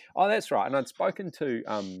okay. Oh, that's right. And I'd spoken to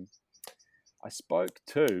I spoke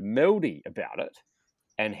to Mildy about it,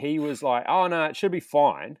 and he was like, "Oh no, it should be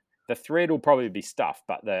fine. The thread will probably be stuffed,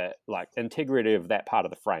 but the integrity of that part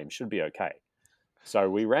of the frame should be okay." So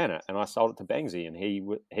we ran it, and I sold it to Bangsy, and he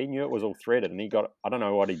knew it was all threaded, and he got, I don't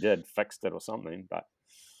know what he did, fixed it or something, but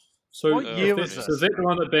So, What year was so this? is that the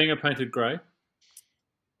one that Banger painted grey?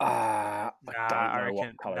 I Nah, don't know I what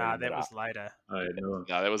reckon. colour Nah, he ended that was up. later. Oh, no.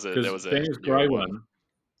 No, that was a Because Banger's newer grey one,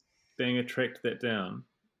 Banger tracked that down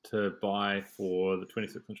to buy for the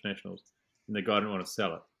 26-inch Nationals, and the guy didn't want to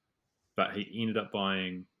sell it. But he ended up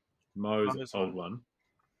buying Mo's Mo's old one. one,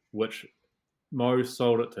 which Mo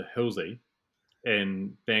sold it to Hilsey,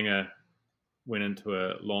 and Banger went into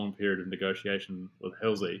a long period of negotiation with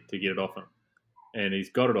Hilsey to get it off him. And he's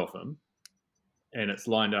got it off him, and it's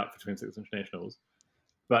lined up for 26-inch Nationals.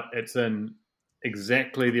 But it's in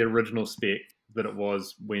exactly the original spec that it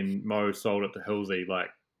was when Mo sold it to Hilsey, like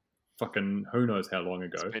fucking who knows how long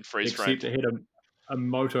ago. It's been freeze Except framed. it had a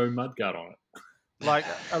Moto mudguard on it. Like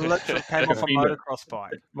a literal came Like off a a fender. motocross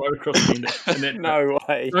bike. Motocross fender. And that's No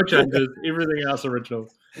way. no changes, everything else original.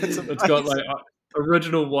 It's got like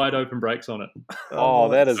original wide open brakes on it. Oh,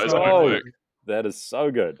 that is Those are good work. that is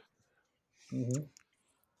so good.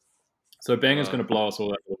 So Banger's going to blow us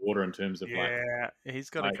all out of the water in terms of Yeah, he's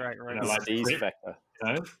got like, a great you ring. know, like Ease prep. factor.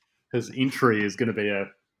 you know, his entry is going to be a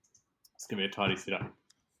tidy setup.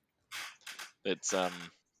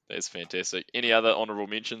 That's fantastic. Any other honourable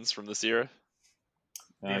mentions from this era?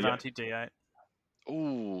 The Yeah. Avanti D8.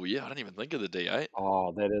 Oh yeah, I didn't even think of the D8.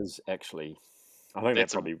 Oh, that is actually, I think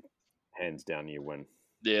That's that a- probably hands down you win.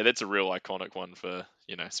 Yeah, that's a real iconic one for,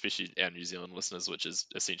 especially our New Zealand listeners, which is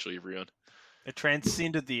essentially everyone. It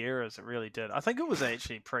transcended the eras. It really did. I think it was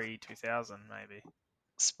actually pre 2000, maybe.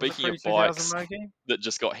 Speaking of was it pre-2000, bikes Moki? that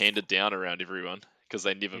just got handed down around everyone because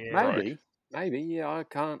they never Yeah. broke. Maybe. Yeah, I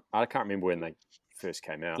can't remember when they first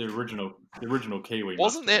came out. The original Kiwi. Wasn't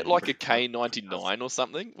must have that been like a pretty K99 or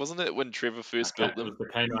something? Wasn't it when Trevor first Okay, built it was them?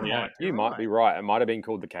 the K98. You might be right. It might have been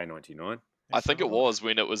called the K99, I think it was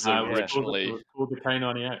when it was It was originally. called the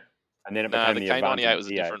K98. and then it Nah, became the the K98 Avanti was a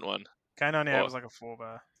D8. different one. K98 Oh. was like a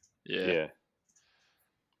 4-bar. Yeah. Yeah.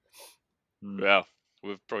 Well,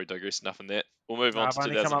 we've probably digressed enough in that. We'll move on I've to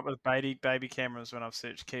only 2000. come up with baby cameras when I've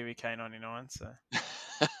searched Kiwi K99. So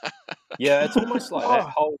Yeah, it's almost like that Oh.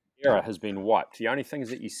 whole era has been wiped. The only things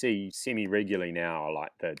that you see semi-regularly now are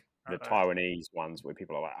like the Righto. Taiwanese ones where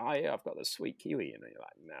people are like, "Oh yeah, I've got this sweet Kiwi," and you're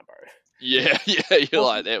like, "Nah, bro." Yeah, you're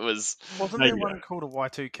like, that was. wasn't There there you one go. called a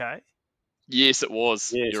Y2K? Yes, it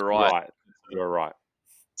was. Yes, You're right. You're right.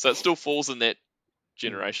 So it still falls in that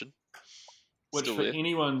generation. Which Still for there.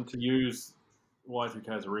 anyone to use Y2K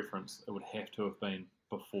as a reference, it would have to have been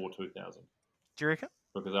before 2000. Do you reckon?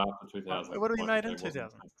 Because after 2000, It would have been made in Y2K wasn't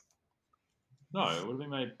 2000. a thing. No, it would have been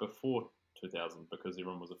made before 2000 because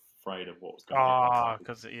everyone was afraid of what was going to Oh, happen.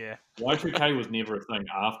 because yeah, Y2K was never a thing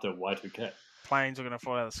after Y2K. planes are going to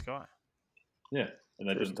fall out of the sky. Yeah, and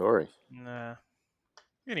they True didn't. story. Nah.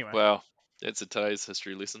 Anyway, Well, that's a today's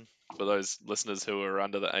history lesson for those listeners who are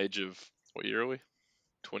under the age of, what year are we?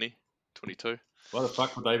 20? 22? Why the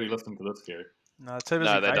fuck would they be listening to this, Gary? no, too busy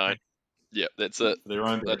No, they vaping. don't. Yep, that's it. For their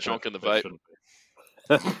own They're benefit, chonking the they vape. shouldn't be.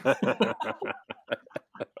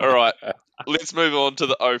 All right, let's move on to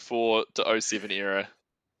the 04 to 07 era.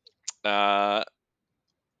 This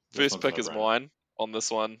First one's pick is no-brainer. mine on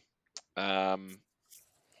this one.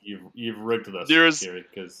 You've rigged this, There is- Gary,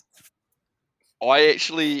 because I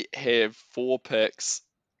actually have 4 picks.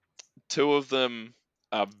 2 of them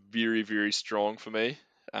are very, very strong for me.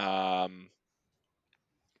 But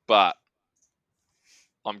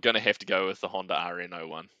I'm going to have to go with the Honda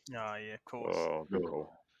RN01. Oh yeah, of course. Oh, good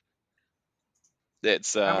call.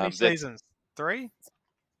 That's How many that's seasons? 3?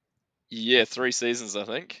 Yeah, 3 seasons, I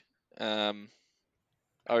think.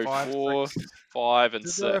 04, 6. 5, and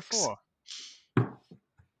Did they 6. 04?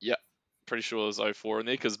 Yep, pretty sure there's 04 in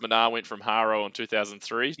there because Manar went from Haro in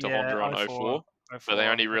 2003 to Yeah, Honda on 04. But they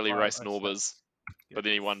only really 05, raced 06. Norbers. Yep. But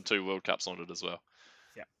then he won 2 World Cups on it as well.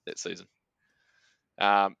 Yep. That season.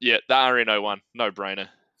 Yeah, the RN 01, no brainer.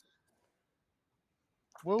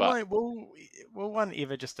 Will But- one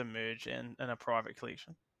ever just emerge in a private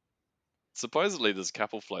collection? Supposedly there's a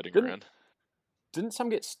couple floating Didn't- around. Didn't some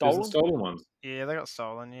get There's stolen? the stolen ones. Yeah, they got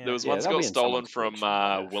stolen. Yeah. There was Yeah, one that they'll got be in stolen someone's from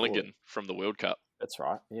collection, surely. Willigan from the World Cup. That's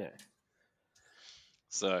right. Yeah.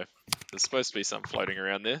 So there's supposed to be some floating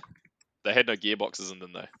around there. They had no gearboxes in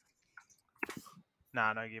them though.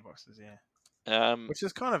 Nah, no gearboxes. Yeah, which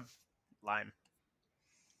is kind of lame.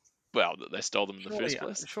 Well, they stole them in the Surely, first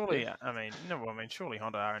place. surely, Yeah. surely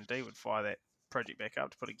Honda R&D would fire that project back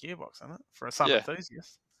up to put a gearbox in it for some Yeah.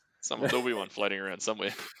 enthusiast. There'll be one floating around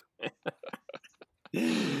somewhere.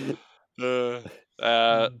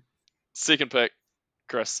 Second pick,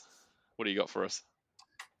 Chris. What do you got for us?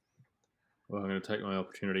 Well, I'm going to take my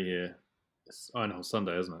opportunity here. It's Iron Horse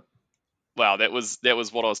Sunday, isn't it? Wow, that was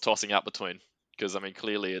what I was tossing up between because I mean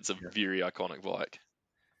clearly it's a very iconic bike.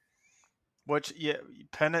 Which, you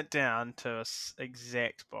pin it down to an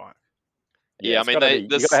exact bike. Yeah, it's I mean, gotta they- be-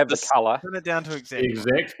 this- you got to have this- the color. Pin it down to The exact.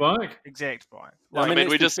 exact bike? Exact bike. I mean, let's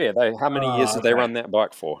we be just- fair. How many years did they okay. run that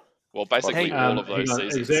bike for? Well, basically Hey, all of those hang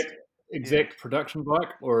on, seasons. exact production bike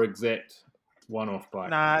or exact one-off bike?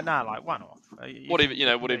 Nah, like one off. Whatever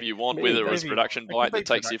you want, Yeah, whether it was whatever you production want. It bike can that be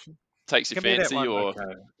takes your production. Can be that fancy, one, or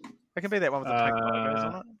Okay, It can be that one with the pink logos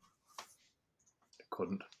on it. it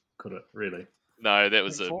couldn't, could it? Really? no, that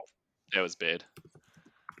was Pink bad.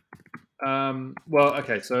 Well,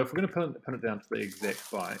 okay. So if we're going to pin it down to the exact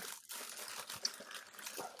bike,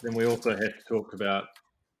 then we also have to talk about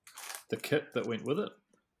the kit that went with it.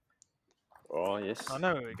 Oh yes. I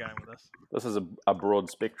know where we're going with this. This is a broad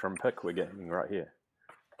spectrum pick we're getting right here.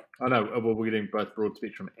 I know. Well, we're getting both broad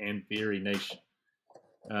spectrum and very niche.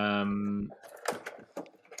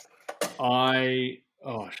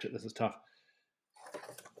 Oh shit, this is tough.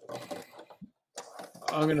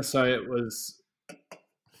 I'm going to say it was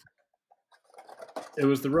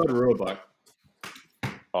the Rotorua bike.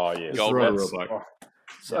 Oh yes. It's Gold the Rotorua Rats. bike. Oh,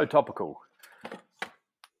 so topical.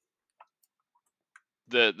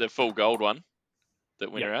 The full gold one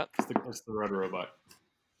that went out. It's the Rotorua bike.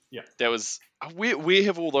 That was where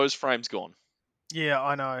have all those frames gone? Yeah,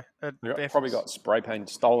 I know. Probably got spray paint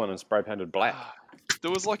stolen and spray painted black.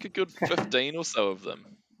 There was like a good 15 or so of them.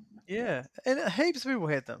 Yeah, and heaps of people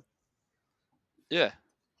had them. Yeah,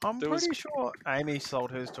 I'm There was- pretty sure Amy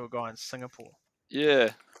sold hers to a guy in Singapore. yeah.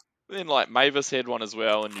 Then like Mavis had one as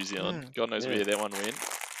well in New Zealand. Mm. God knows Yeah. where that one went.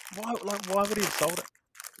 Why would he have sold it?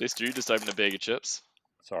 Lester, you just opened a bag of chips.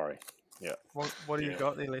 Sorry. What do you Yeah.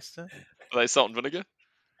 got there, Lester? Are they salt and vinegar?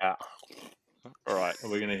 Ah. All right. Are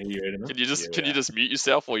we going to hear you eating them? Can you just Yeah, we are. mute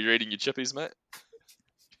yourself while you're eating your chippies, mate?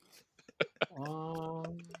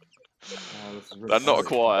 They're not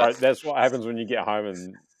quiet. Right, that's what happens when you get home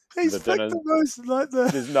and He's The picked dinner- the most like the.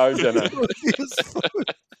 there's no dinner.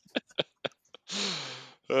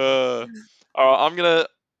 All right, I'm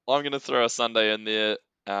gonna throw a Sunday in there.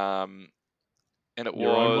 And it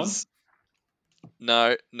Your own one? was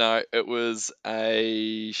no, it was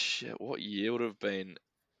a shit. What year would it have been?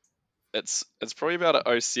 It's probably about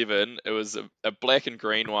a 07. It was a black and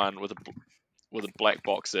green one with a black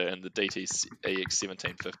boxer and the DT EX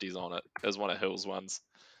 1750s on it. It was one of Hill's ones.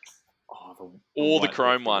 Or the white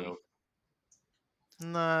chrome box one. wheel.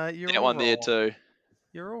 Nah, you're That all one there wrong. too.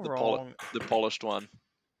 You're all The wrong. the polished one.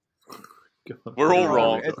 God. We're all You're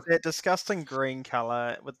wrong. It's that disgusting green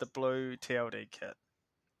color with the blue TLD kit.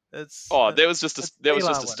 It's Oh, that was just it's a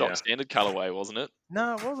Milan one. stock Yeah. standard colorway, wasn't it?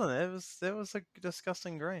 No, it wasn't. It was a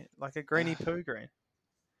disgusting green, like a greeny poo green.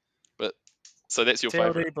 So that's your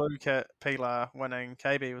TLD favorite. blue kit, Pilar winning.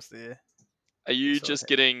 KB was there. Are you Sort of just thing.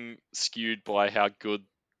 getting skewed by how good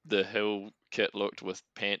the Hill kit looked with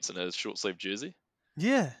pants and a short sleeve jersey?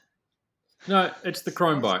 Yeah. No, it's the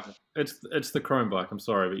chrome bike. It's the chrome bike. I'm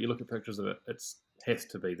sorry, but you look at pictures of it. It's has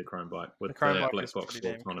to be the chrome bike with The chrome the bike black is box pretty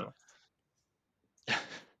damn bolts on it. cool.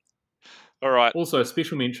 All right. Also,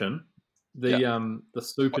 special mention the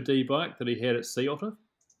Super D bike that he had at Sea Otter.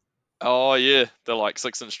 Oh yeah, the like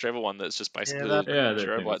 6-inch travel one that's just basically that- a Yeah, that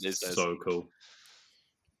trail thing bike was these days. so cool.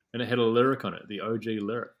 And it had a lyric on it, the OG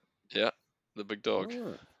lyric. The big dog.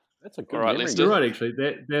 Oh, that's a good All right, memory. let's You're do- right, actually.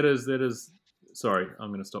 That is. Sorry, I'm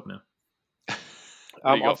going to stop now. What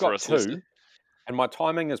do you got I've for got us, two, Lester? and my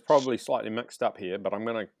timing is probably slightly mixed up here, but I'm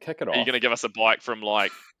going to kick it off. Are you going to give us a bike from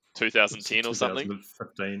like 2010 or something?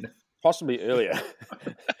 2015. possibly earlier.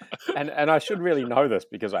 and I should really know this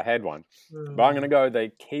because I had one. But I'm going to go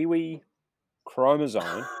the Kiwi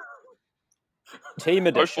Chromosome Team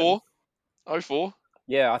Edition. 04? 04?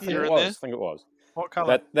 Yeah, I think You're it in was. there? I think it was. What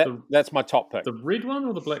colour? That's my top pick. The red one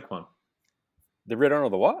or the black one? The red one or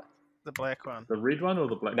the what? The black one. The red one or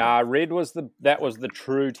the black Nah, one? red was the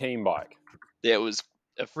true team bike. That was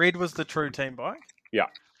Red was the true team bike. Yeah.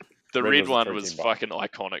 the Red red was the one true was team bike. fucking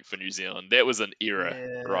iconic for New Zealand. That was an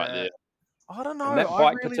era right there. I don't know. And that I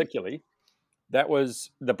bike really... particularly, that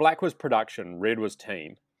was the black was production, red was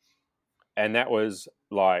team, and that was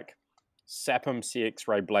like Sapum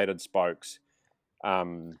CX-ray bladed spokes,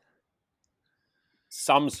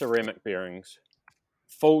 some ceramic bearings,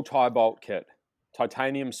 full tie bolt kit,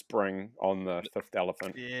 titanium spring on the fifth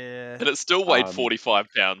elephant. Yeah. And it still weighed 45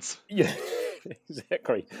 pounds. Yeah,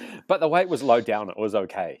 exactly. But the weight was low down. It was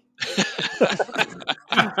okay.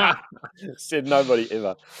 Said nobody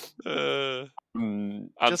ever.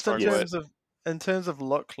 Just in terms of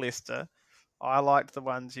look, Lester, I liked the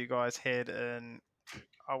ones you guys had in.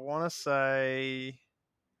 I want to say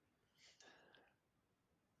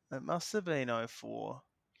it must have been 04.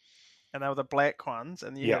 And they were the black ones,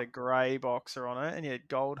 and you had a grey boxer on it, and you had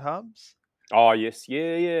gold hubs. Oh yes,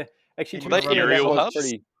 yeah. Actually, Were they aerial hubs?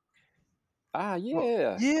 Pretty...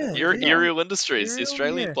 yeah. Aerial Industries, the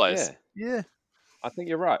Australian place. Yeah. I think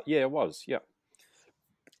you're right. Yeah, it was. Yeah.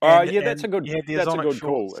 That's a good. That's a good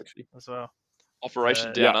call, actually. As well.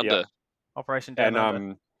 Operation Down Under. Operation Down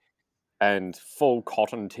Under. And full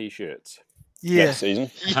cotton t-shirts. Yeah. That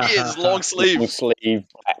season. Yes, long sleeve. Long sleeve,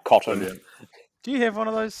 black cotton. Brilliant. Do you have one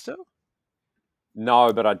of those still?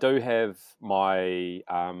 No, but I do have my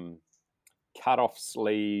cut-off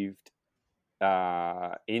sleeved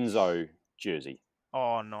Enzo jersey.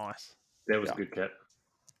 Oh, nice. That was a good cat.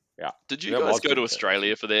 Yeah. Did you guys go to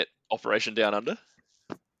Australia for that Operation Down Under?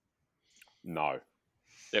 No.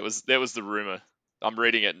 That was the rumor. I'm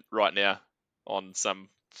reading it right now on some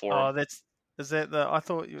forum. Oh, is that the? I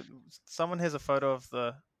thought someone has a photo of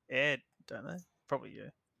the ad, don't they? Probably you.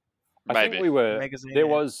 I Maybe. think we were. Magazine there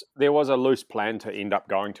ad. was a loose plan to end up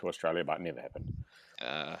going to Australia, but it never happened.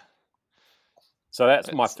 So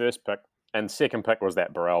that's my first pick, and second pick was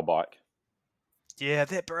that Burrell bike. Yeah,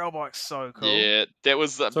 that Burrell bike's so cool. Yeah, that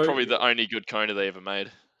was probably the only good Kona they ever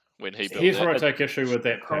made when he built Here's that. where I take issue with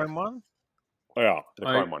that pick. Chrome one. Yeah, the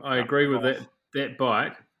chrome one. I agree with that. That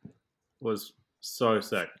bike was so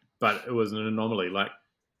sick, but it was an anomaly. Like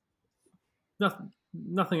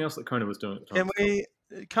nothing else that Kona was doing at the time.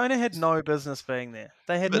 And Kona had no business being there.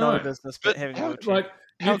 They had no business but having a wheelchair. Like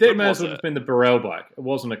How that good may was as well it? have been the Burrell bike. It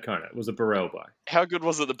wasn't a Kona. It was a Burrell bike. How good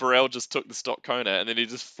was it that Burrell just took the stock Kona and then he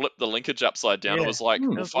just flipped the linkage upside down and Yeah. was like,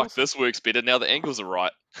 well, was fuck, awesome. this works better now the angles are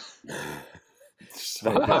right.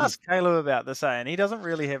 So I asked Caleb about this, and he doesn't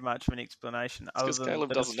really have much of an explanation other 'cause than Caleb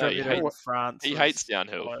the doesn't know. He distributor in hates- France. he is hates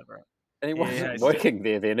downhill. all over it. And he Yeah, wasn't it's- working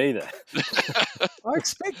there then either. I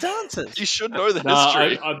expect answers. You should know the Nah,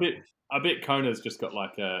 history. I bet Kona's just got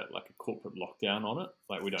like a corporate lockdown on it.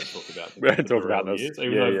 Like we don't talk about. We don't talk about Burrell this. years,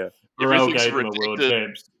 even Yeah, though yeah. Burrell Everything's gave him a world redacted.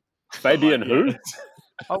 champs. Fabian Like, who? yeah.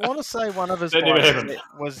 I want to say one of his That never bikes happened.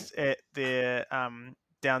 was at their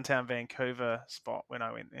downtown Vancouver spot when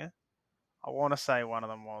I went there. I want to say one of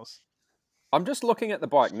them was. I'm just looking at the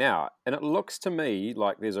bike now, and it looks to me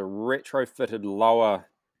like there's a retrofitted lower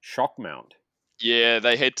shock mount. Yeah,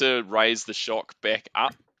 they had to raise the shock back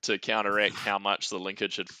up to counteract how much the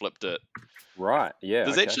linkage had flipped it. Right, yeah.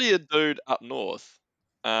 There's okay. actually a dude up north.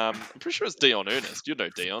 I'm pretty sure it's Dion Ernest. You know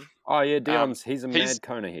Dion. Oh, yeah, Dion's, he's a he's- mad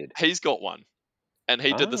Kona head. He's got one. And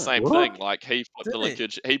he did the same what? thing. Like, he flipped Did the he?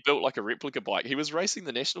 linkage. He built like a replica bike. He was racing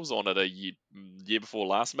the Nationals on it a year before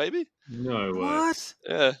last, maybe? No way. What?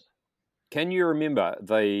 Yeah. Can you remember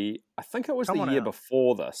I think it was Come the on year out.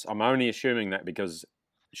 before this. I'm only assuming that because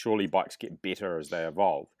surely bikes get better as they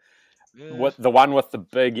evolve. Yeah. What the one with the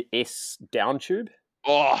big S down tube?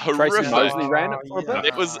 Oh, Tracy horrific. Mosley ran it for a bit.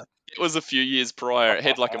 It was a few years prior. It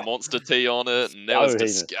had like a monster T on it, and that So was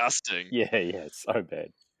heinous. disgusting. Yeah, it's so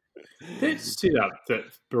bad. That setup that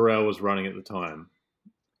Burrell was running at the time,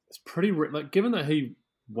 it's pretty like given that he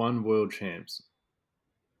won world champs,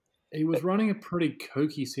 he was running a pretty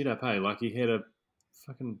kooky setup. Hey, like he had a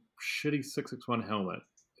fucking shitty 661 helmet.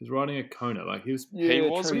 He was riding a Kona. Like he was. Yeah, he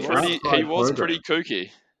was true. pretty. He Outside was program. pretty kooky.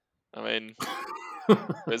 I mean,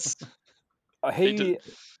 it's He did-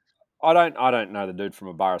 I don't know the dude from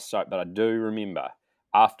a bar of soap, but I do remember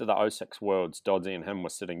after the 06 Worlds, Doddsy and him were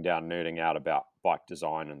sitting down nerding out about bike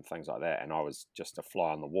design and things like that, and I was just a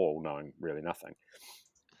fly on the wall, knowing really nothing.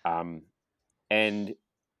 And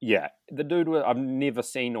yeah, the dude I've never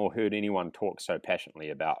seen or heard anyone talk so passionately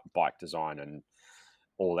about bike design and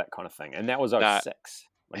all that kind of thing. And that was Nah, 06.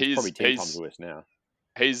 Like, it's probably 10 times worse now.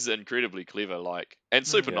 He's incredibly clever, like, and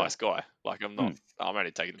super Yeah. nice guy. Like, I'm not, I'm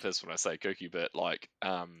only taking the piss when I say kooky, but like,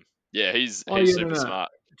 yeah, he's Oh, yeah, super no.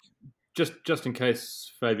 smart. Just in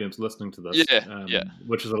case Fabian's listening to this, Yeah.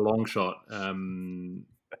 which is a long shot.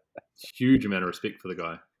 Huge amount of respect for the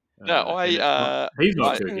guy. No, and it's he's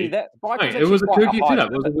not kooky. That bike Mate, was it was a actually quite kooky high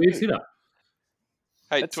setup. It was a weird too. setup.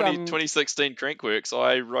 Hey, It's, 2016 Crankworks,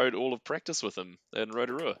 I rode all of practice with him in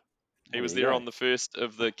Rotorua. He was there on the first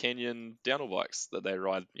of the Canyon downhill bikes that they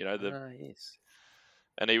ride, you know, yes.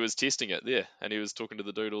 and he was testing it there, and he was talking to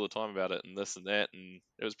the dude all the time about it and this and that, and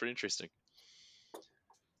it was pretty interesting.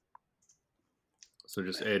 So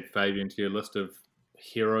just add Fabian to your list of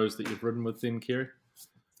heroes that you've ridden with then, Kerry.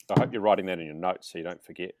 I hope you're writing that in your notes so you don't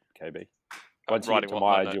forget, KB. Once you get to what,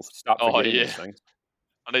 my my age, you'll notes? start Oh, forgetting yeah. these things.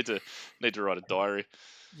 I need to write a diary.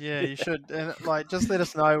 Yeah, you should. And like, just let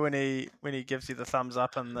us know when he gives you the thumbs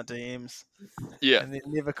up in the DMs. Yeah, And then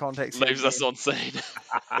never contacts you leaves us again. on scene.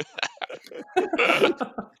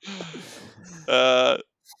 All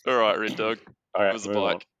right, Red Dog. All right, It was a move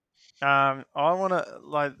on. bike. I want to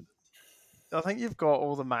like. I think you've got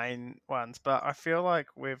all the main ones, but I feel like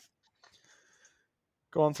we've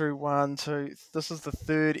gone through 1, 2. This is the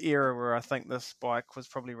third era where I think this bike was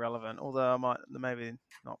probably relevant. Although I might maybe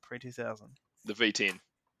not pre-2000. The V10.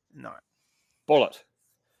 No, Bullet.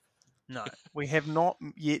 no, we have not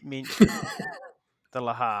yet mentioned the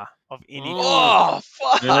Lahar of any. Oh,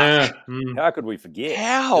 fuck! Yeah. How could we forget?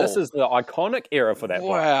 How? This is the iconic era for that bike.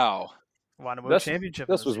 Wow. Won a world championship.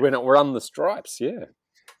 in This was era. when it won the stripes, yeah.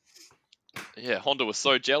 Yeah, Honda was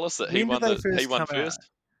so jealous that he When won did they he won come out? first.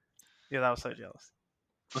 Yeah, they were so jealous.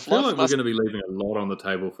 I feel Fluff like we're must, going to be leaving a lot on the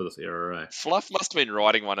table for this era, eh? Fluff must have been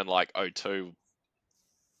riding one in like 02.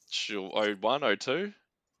 Sure, 01, 02?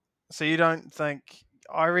 So you don't think?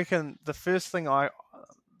 I reckon the first thing I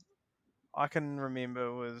can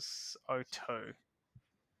remember was 02.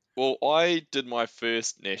 Well, I did my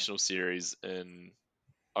first national series in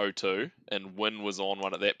 02, and Win was on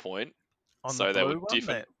one at that point. On So the they were blue one,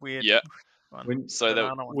 different. that weird Yeah. one. When, So that,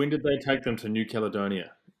 banana one. when did they take them to New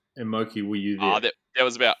Caledonia? And Moki, were you there? that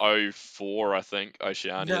was about 04, I think.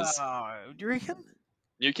 Oceania's. No, do you reckon?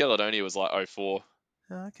 New Caledonia was like 04.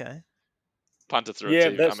 Oh, okay. Punter through Yeah,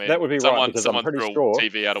 a TV. I mean, that would be right, because I'm someone pretty threw sure- a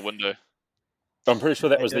TV out a window. I'm pretty sure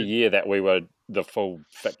that They was the did. year that we were the full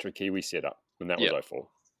factory Kiwi setup, and that Yep. was 04.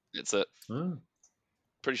 That's it. Oh.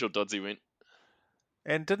 Pretty sure Doddsy went.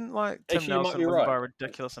 And didn't like Tim Actually, you might Nelson be win right. by a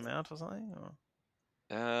ridiculous amount or something?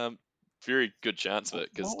 Or... Very good chance of it,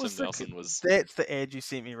 because What was Tim Nelson was. That's the ad you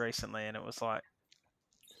sent me recently, and it was like.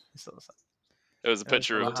 It was a It was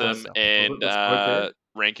picture the of Lahar Tim stuff. and Was it the smoke ad?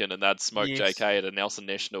 Rankin, and they'd smoked Yes. JK at a Nelson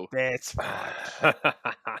National, That's right.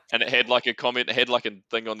 and it had like a comment, it had like a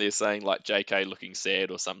thing on there saying like JK looking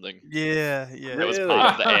sad or something. Yeah. That was Really?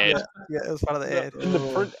 part of the ad. Yeah, it was part of the ad. In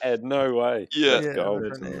the print ad, no way. Yeah. Let's Yeah. go.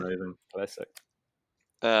 That's Different ad. amazing. Classic.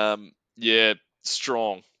 Yeah,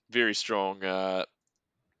 strong, very strong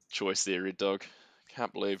choice there, Red Dog.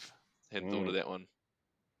 Can't believe I hadn't thought of that one.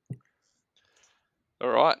 All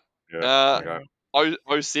right. Yeah.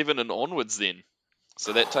 Okay. 07 and onwards then.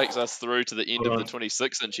 So that takes us through to the end Hold of the on.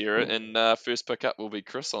 26-inch era, and first pickup will be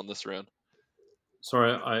Chris on this round.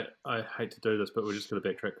 Sorry, I hate to do this, but we're just going to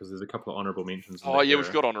backtrack because there's a couple of honourable mentions. In Oh that yeah, era.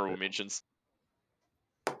 we've got honourable mentions.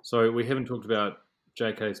 So we haven't talked about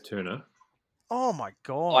JK's Turner. Oh my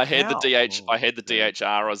god! I had how? the DH. I had the Yeah.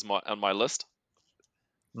 DHR as on my list.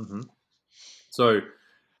 Mm-hmm. So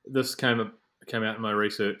this came out in my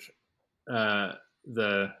research.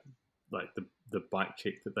 The bike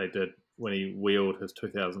check that they did when he wheeled his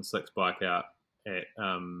 2006 bike out at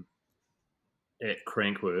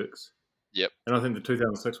Crankworks. Yep. And I think the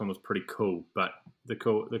 2006 one was pretty cool, but the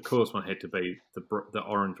coolest one had to be the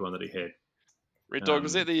orange one that he had. Red Dog,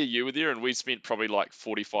 was that the year you were there? And we spent probably like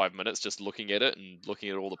 45 minutes just looking at it and looking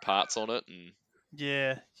at all the parts on it. And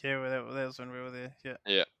Yeah. That was when we were there. Yeah.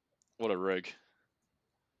 yeah, what a rig.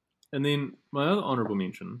 And then my other honourable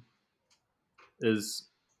mention is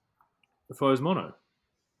the Foes Mono.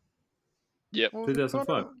 Yep, Well,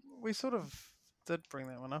 2005. we sort of did bring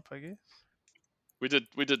that one up, I guess. we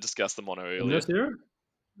did discuss the mono In earlier. this era?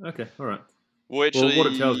 Okay, all right. Well, actually, Well,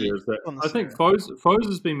 what it tells you is that On the I think Sierra. Foes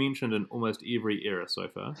has been mentioned in almost every era so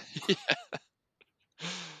far.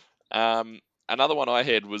 Another one I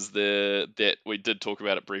had was that we did talk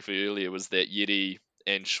about it briefly earlier, was that Yeti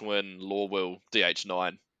and Schwinn Lawwell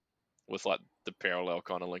DH9 with like the parallel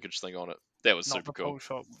kind of linkage thing on it. That was Not super the cool. pull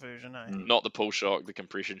shock version, eh? Mm. Not the pull shock, the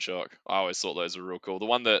compression shock. I always thought those were real cool. The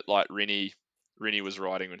one that like Rennie was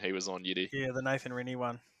riding when he was on Yeti. Yeah, the Nathan Rennie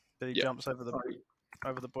one. That he Yep. jumps over the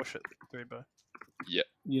over the bush at Threadbow.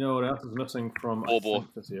 You know what else is missing from Bawbaw. I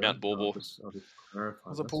think this era? Mount Bawbaw. I'll just clarify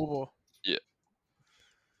Was it this. Bawbaw?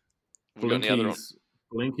 We got any other on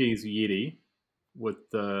Blinky's Yeti with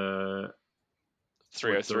the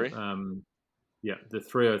 303? with the, the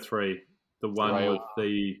 303, the one rail.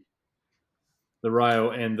 with the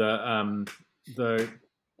rail and the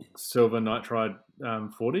silver nitride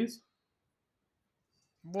 40s.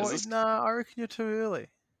 What? this- No, I reckon you're too early.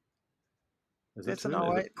 Is That's it an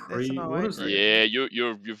two? Is 08 it that's an what 08 is it? Yeah,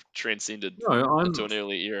 you've transcended No, I'm into an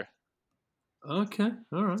early era. okay.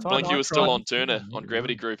 All right. So Blinky was still nitride. on Turner on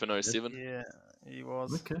Gravity Group in 07. Yeah, he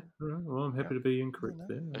was. Okay. All right. Well, I'm happy to be incorrect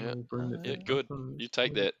there. Yeah. I'll bring that Yeah, back good. up and You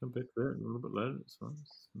take we'll that. Come back to that a little bit later. It's fine.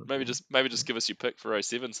 It's no Maybe problem. just give us your pick for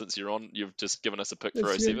 07 since you're on. You've just given us a pick for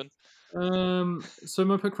Yes, yeah. 07. So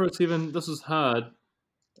my pick for 07. This is hard.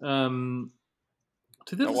 2000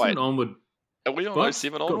 wait. onward. Are we on But-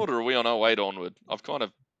 07 onward or are we on 08 onward? I've kind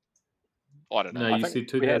of, I don't know. No, I you think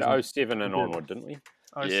said we had 2000. 07 and 2000. onward, didn't we?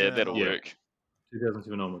 Yeah, that'll Yeah. work.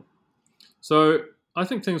 2007 onward. So I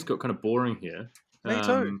think things got kind of boring here. Me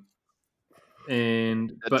too.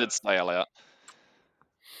 And It but did stale out.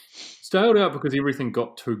 staled out because everything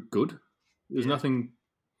got too good. There's Yeah. nothing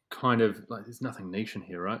kind of like there's nothing niche in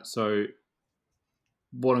here, right? So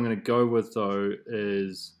what I'm going to go with though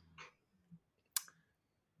is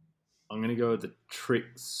I'm going to go with the Trek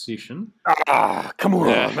session. Ah, come on,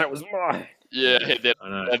 Yeah. that was mine. Yeah, I had that. I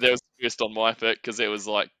know. That was first on my pick because it was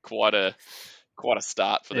like quite a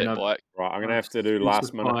start for And that I've- bike. Right, I'm gonna have to do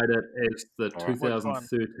last minute. Specified it as the All right.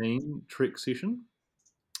 2013 Trek session,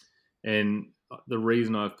 and the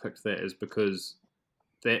reason I've picked that is because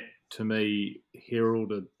that to me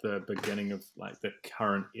heralded the beginning of like the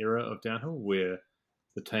current era of downhill, where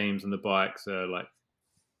the teams and the bikes are like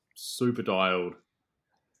super dialed,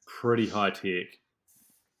 pretty high tech,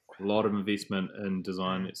 a lot of investment in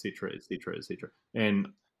design, etc., etc., etc. And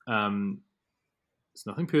it's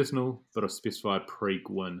nothing personal, but I've specified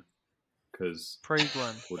pre-Gwyn because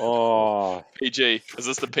Pre-Gwyn. Oh, PG. Is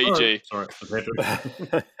this the PG? Sorry, I've had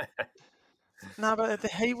to. No, but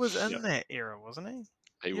he was in that era, wasn't he?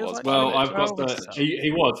 He He was was. like- Well, Yeah, I've got 12 the. and stuff.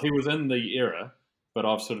 He was in the era, but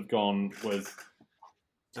I've sort of gone with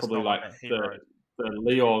Just probably not like that he the rode.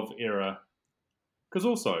 Leov era, because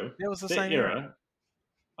also That was the that same era.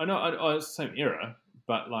 I know it's the same era,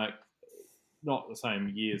 but like not the same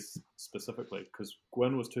years specifically, because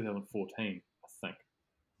Gwyn was 2014, I think.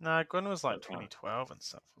 No, Gwyn was like Okay. 2012 and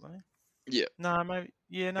stuff, wasn't he? Yeah. No, maybe.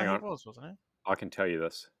 Yeah, no, Hang he on. was, wasn't he? I can tell you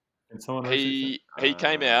this. And someone He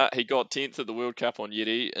came Uh, out. He got 10th at the World Cup on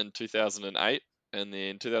Yeti in 2008, and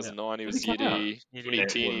then 2009 he Did was he come out? Yeti. Yeti.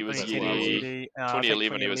 2010 he was 2010 he was Yeti. Yeti. I think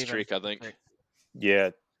 2011 he was Trek, I think. Trek. Yeah,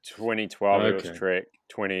 2012 it was Okay. Trek.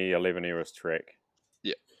 2011 it was Trek.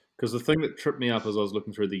 Because the thing that tripped me up as I was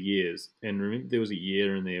looking through the years, and remember there was a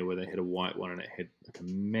year in there where they had a white one and it had like a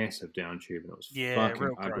massive down tube and it was Yeah, fucking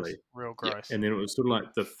real ugly. gross. Real Yeah. gross. And then it was sort of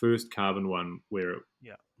like the first carbon one where it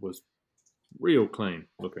Yeah. was real clean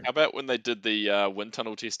looking. How about when they did the wind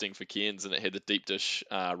tunnel testing for Cairns and it had the deep dish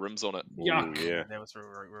rims on it? Ooh, Yuck. yeah. That was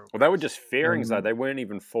real Well, they were just fairings though. Um, They weren't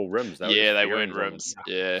even full rims. They were Yeah, just they weren't fairings on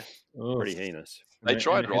them. rims. Yeah. Oh, Pretty heinous. They and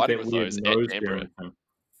tried it had riding that with weird those at nose Canberra. bearing thing.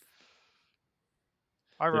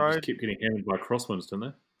 I They just rode kept getting hammered by crosswinds,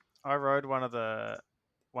 didn't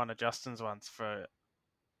one of Justin's ones for.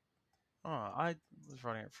 Oh, I was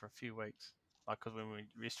riding it for a few weeks, like because when we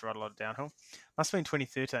used to ride a lot of downhill. Must have been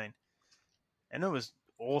 2013, and it was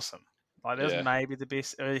awesome. Like that Yeah. was maybe the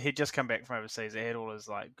best. He'd just come back from overseas. It had all his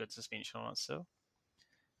like good suspension on it still.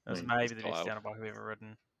 It was Mm, maybe it's the best dialed. downhill bike I've ever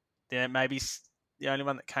ridden. Then maybe the only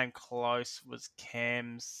one that came close was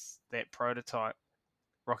Cam's that prototype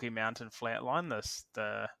Rocky Mountain Flatline.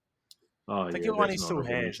 Oh, I think yeah, the one he that's not still a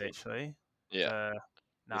good has issue. actually. Yeah.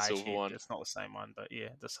 No, silver actually, one. it's not the same one, but yeah,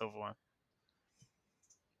 the silver one.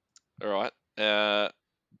 All right.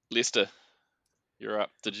 Lester, you're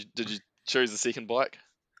up. Did you choose the second bike?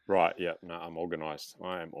 Right, yeah, no, I'm organised.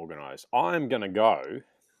 I am organised. I'm going to go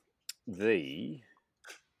the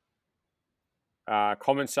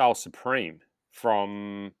Commensal Supreme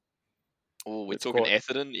from, Oh, we're Let's talking call it-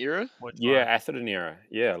 Atherton era. Which yeah, one? Atherton era.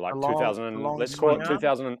 Yeah, like The long- 2000, the long let's call it swing arm?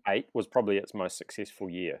 2008 was probably its most successful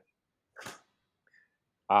year.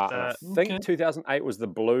 And I The- think Okay. 2008 was the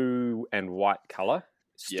blue and white colour,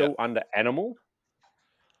 still under Animal,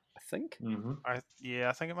 I think. Mm-hmm. I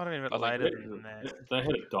think it might have been a bit I think later than that. They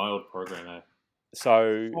had a dialed program, eh?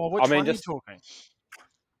 So, Oh, which I mean, one just, are you talking?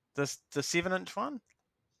 The 7-inch one?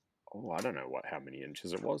 oh, I don't know how many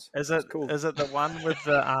inches it was. Is It's it cool. is it the one with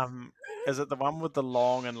the is it the one with the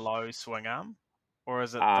long and low swing arm, or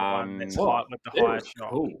is it the one that's Um, high with the That higher was shot?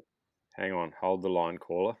 cool. Hang on, hold the line,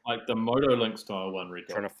 caller. Like the Moto Link style one,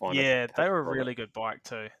 Rico. Trying to find Yeah, a they were a picture of really it. good bike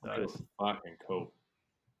too. That Those. was fucking cool.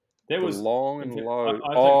 That The was long and in fact, low. I think if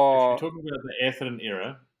Oh, you're talking about the Atherton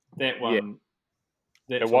era, that one.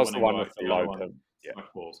 That's it a was the winning one bike. with the The other low one pivot. Yeah.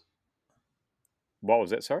 sucked balls. What was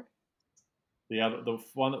that? Sorry. The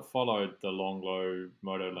one that followed the long low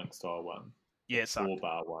Moto Link style one, Yeah, the sucked.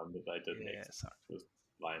 4-bar one that they did Yeah, next, sucked. was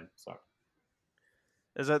lame. Sucked.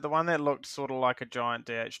 Is it the one that looked sort of like a giant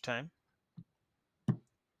DH team?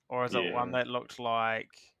 Or is it Yeah. one that looked like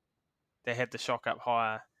they had the shock up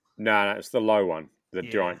higher? No, it's the low one, the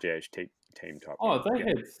Yeah. giant GHT team type. Oh, one. they Yeah.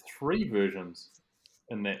 had 3 versions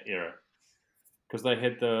in that era. Because they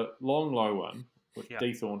had the long low one, which Yeah.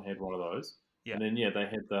 Dethorn had one of those. Yeah. And then, they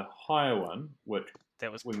had the higher one, which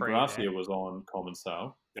That was when pre Gracia was on Common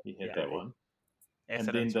Sale, he had Yeah. that one. And then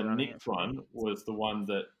Atherton's the running it next for one me. was the one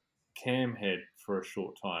that Cam had for a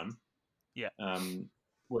short time. Yeah.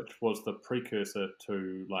 Which was the precursor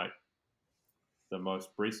to like the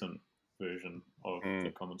most recent version of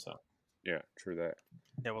the Common Sale. Yeah, true that.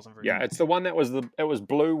 That wasn't very Yeah, good. it's the one that was it was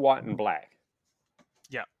blue, white, and black.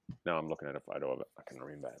 Yeah. No, I'm looking at a photo of it. I can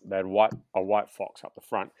remember. They had a white fox up the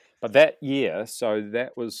front. But that year, so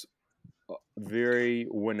that was a very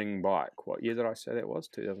winning bike. What year did I say that was?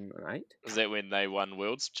 2008? Was that when they won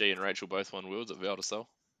Worlds? G and Rachel both won Worlds at Valdesal.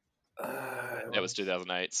 That was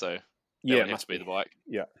 2008, so that yeah, would it have must to be the bike.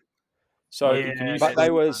 Yeah. So, Yeah, Can you, but that's- they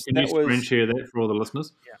was can you that screen was share that for all the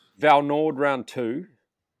listeners? Val Nord round 2,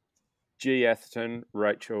 G Atherton,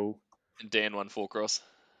 Rachel. And Dan won 4 cross.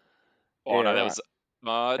 Oh Yeah, no, that right. was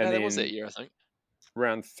no, And that was then- that year, I think.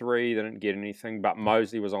 Round 3, they didn't get anything, but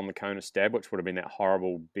Mosley was on the Kona stab, which would have been that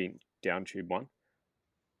horrible bent down tube one.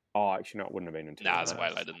 Oh, actually, no, it wouldn't have been until. Nah, it's way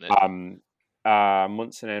later than that.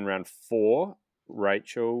 Munson and round 4,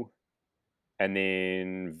 Rachel, and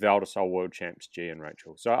then Valdesal World Champs, G and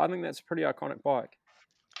Rachel. So I think that's a pretty iconic bike.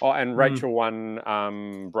 Oh, and Rachel won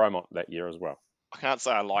Bromont that year as well. I can't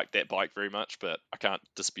say I liked that bike very much, but I can't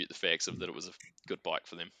dispute the facts of that it was a good bike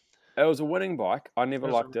for them. It was a winning bike. I never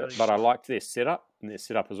It was a liked it, really but I good- liked their setup, and their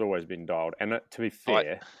setup has always been dialed. And to be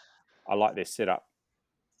fair, I like their setup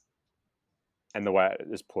and the way it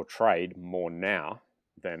is portrayed more now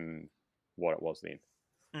than what it was then.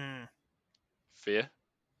 Mm. Fair.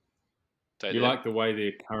 Take You that. like the way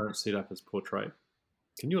their current setup is portrayed?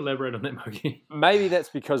 Can you elaborate on that, Mogi? Maybe that's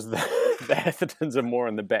because the Athertons are more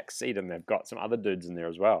in the back seat and they've got some other dudes in there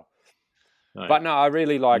as well. No. But no, I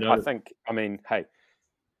really like, No. I mean, hey,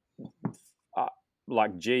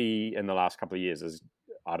 like G in the last couple of years is,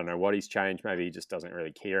 I don't know what he's changed. Maybe he just doesn't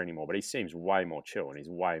really care anymore, but he seems way more chill and he's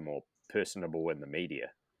way more personable in the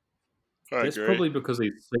media. That's probably because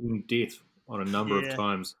he's seen death on a number of Yeah.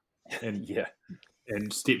 times and Yeah.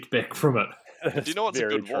 and stepped back from it. Do you know what's a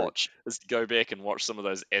Very good true. watch? Is to go back and watch some of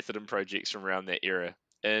those Atherton projects from around that era.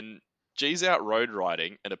 And G's out road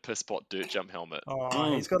riding in a piss pot dirt jump helmet.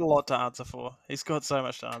 Oh, he's got a lot to answer for. He's got so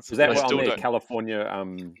much to answer Was that I for. on still the don't- California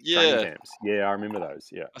training Yeah. camps? Yeah, I remember those.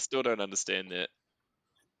 Yeah. I still don't understand that.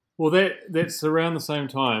 Well, that's around the same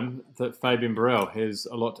time that Fabian Burrell has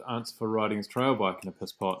a lot to answer for riding his trail bike in a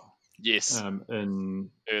piss pot Yes,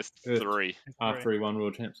 in Earth Earth. 3. after he won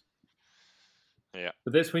World Champs. Yeah.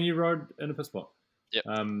 But that's when you rode in a piss pot. Yep.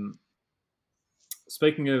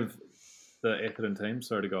 Speaking of the Atherton team,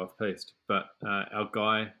 sorry to go off piste, but our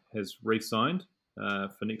guy has re-signed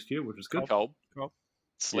for next year, which is good. Cold. Cold.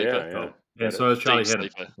 Sleeper. Yeah, yeah. And That so is is Charlie deep Haddon,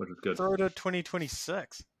 sleeper. which is good. Throw to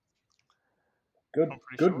 2026. Good, I'm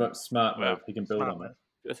pretty good, sure. smart Wow. move. He can build Smart on that. move.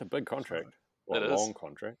 That's a big contract. Well, It a is. long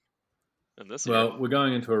contract. In this Well, era. we're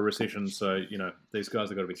going into a recession, so these guys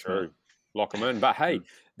have got to be smart. True. Lock them in. But hey,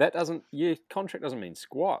 that doesn't, contract doesn't mean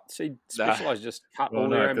squat. See, Specialized just cut Well, all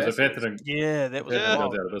their no, because if ambassadors. Atherton, Yeah, that was Atherton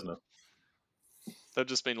wild. goes out of business. They've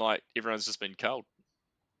just been like, everyone's just been cold.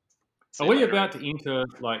 See Are you we later, about mate. to enter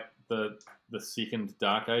like the second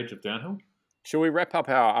dark age of downhill? Shall we wrap up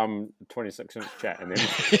our 26-inch chat and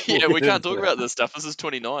then? Yeah, we'll we get can't talk into about this stuff. This is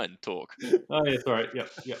 29 talk. Oh yeah, sorry.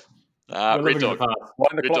 Yep. We're Red living in Dog, the past.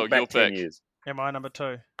 Wind the Red clock Dog, your back 10 pick. years. Am I number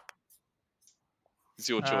 2? it's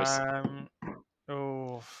your choice.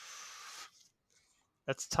 Oh,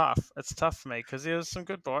 it's tough. It's tough for me because there's some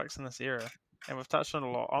good bikes in this era, and we've touched on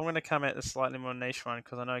a lot. I'm going to come at this slightly more niche one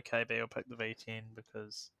because I know KB will pick the V10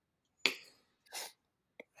 because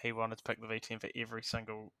he wanted to pick the V10 for every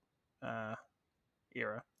single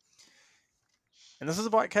era. And this is a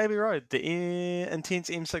bike KB rode, the Intense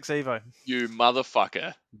M6 Evo. You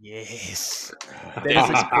motherfucker. Yes, That that is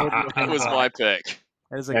a was, good that looking was bike. my pick.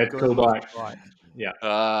 That is a That's good cool looking bike. bike.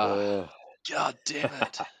 Oh. God damn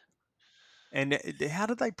it. And how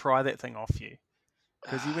did they pry that thing off you?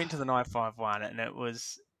 Because you went to the 951 and it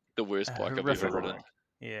was the worst bike I've ever horrific ridden. bike.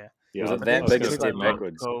 Yeah. Yeah, Was I it was that that big big a a step step looked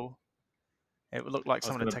backwards? cool. It would look like I was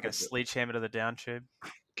someone had gonna taken a pick it. sledgehammer to the down tube.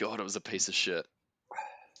 God, it was a piece of shit.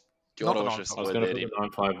 Not God, I the wish I 951. I was saw going to that. put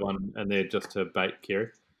the 951 in there just to bait Kerry.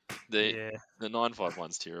 The Yeah.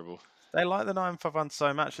 951's terrible. They like the 951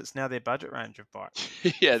 so much, it's now their budget range of bike.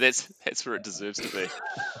 Yeah, that's where it deserves to be.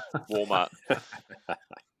 Walmart.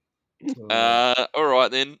 Oh, All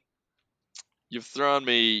right then. You've thrown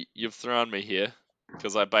me here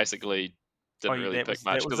because I basically didn't really that pick was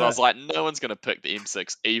much that was because I was it. like, no one's gonna pick the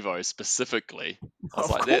M6 Evo specifically. I was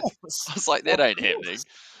Of like that. course. I was like that Of ain't course.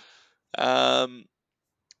 happening.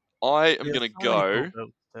 I am There's gonna so many cool go.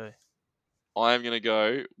 builds too. I am gonna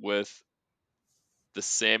go with the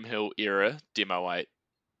Sam Hill era Demo 8.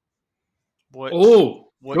 Which,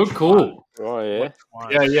 oh, which good call. Oh yeah. Which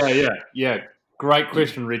one? Yeah. Great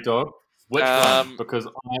question, Red Dog. Which one? Um, Because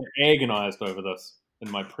I agonised over this in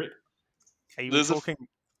my prep. Are we there's a- talking?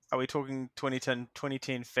 Are we talking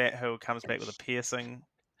 2010 Fat Hill comes back with a piercing?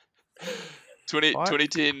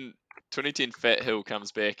 2010 Fat Hill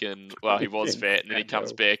comes back and well, he was 2010 fat, and then he Fat comes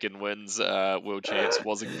Hill. back and wins world champs.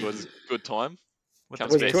 Was a good time. With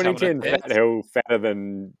Comes the Was back piercing? coming in 2010 fat. Fat Hill fatter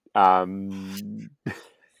than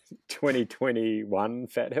 2021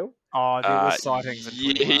 Fat Hill? Oh, there was sightings in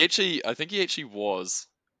Yeah, 21. I think he actually was.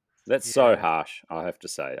 That's so Yeah. harsh, I have to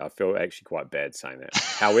say. I feel actually quite bad saying that.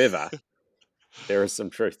 However, there is some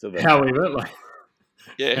truth to that. However, like,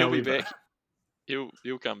 Yeah, he'll be however. back.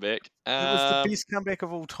 He'll come back. It was the best comeback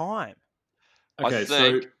of all time. Okay, I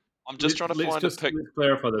think so I'm just trying to find a pic. let's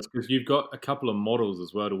clarify this because you've got a couple of models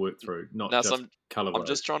as well to work through, not No, so just colorways. I'm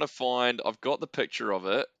just trying to find. I've got the picture of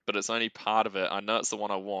it, but it's only part of it. I know it's the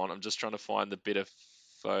one I want. I'm just trying to find the better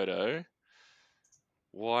photo.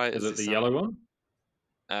 Why Is it there the yellow one?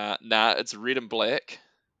 Nah, it's red and black.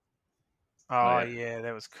 Oh, yeah. yeah,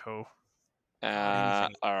 that was cool. All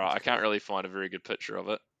anything right, I can't really find a very good picture of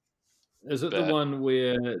it. Is it the But- one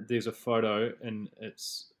where there's a photo and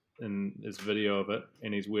it's in his video of it,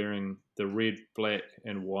 and he's wearing the red, black,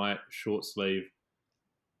 and white short sleeve,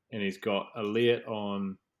 and he's got a leot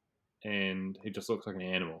on, and he just looks like an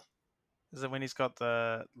animal. Is it when he's got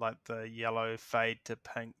the yellow fade to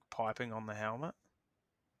pink piping on the helmet?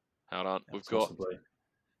 Hold on, we've got Possibly.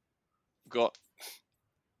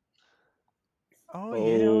 Oh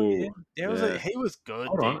yeah. That was yeah. he was good.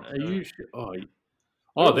 Hold on, then, are too. you? Oh,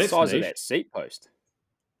 Look at the that's size niche. of that seat post.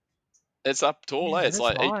 it's up tall. Yeah, It's that's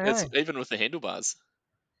like high, it's eh? even with the handlebars.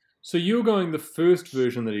 So you're going the first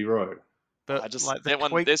version that he rode. But I just like the that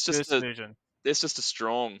one. tweaked That's just first version. That's just a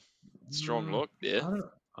strong Mm, look. I Yeah.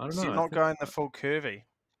 don't So know. you're not going the full curvy.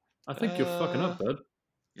 I think you're fucking up, bud.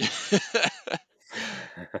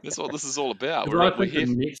 That's what this is all about. Because We're I think here.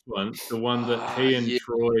 the next one, the one that he and yeah.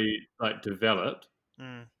 Troy like developed,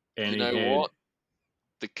 Mm. and You he know had, what?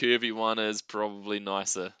 The curvy one is probably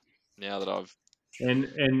nicer now that I've.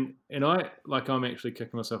 and I'm actually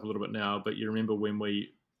kicking myself a little bit now. But you remember when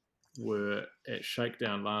we were at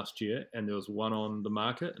Shakedown last year, and there was one on the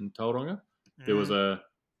market in Tauranga. There was a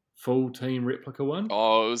full team replica one.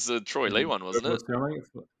 Oh, it was the Troy Lee and one, wasn't Troy it? was selling it.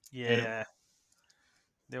 Yeah.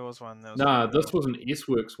 There was one. Nah, this was an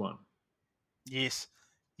S-Works one. Yes,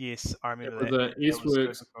 I It remember was that. an That was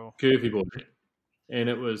S-Works super cool. curvy boy, and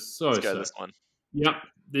it was so Let's go sick. this one. Yep,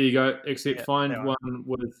 there you go. Except Yeah, find that one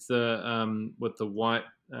with the white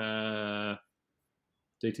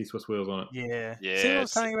DT Swiss wheels on it. Yeah. See what Yeah, I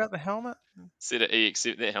was saying about the helmet? Set it EX.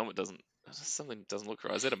 That helmet doesn't. Something doesn't look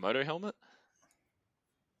right. Is that a moto helmet?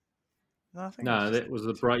 No, I think No, it was that was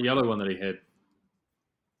the bright yellow one that he had.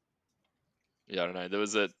 Yeah, I don't know. There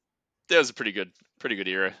was a pretty good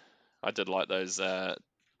era. I did like those.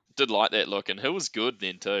 Did like that look, and Hill was good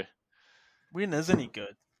then too. When isn't he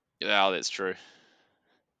good? Yeah, that's true.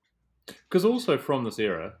 Because also from this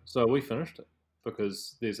era, so we finished it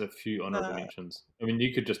because there's a few honourable No. mentions. I mean,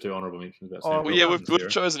 you could just do honourable mentions about Oh, Sam Well, Hill yeah, from we've this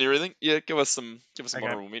era. chosen everything. Yeah, give us some Okay.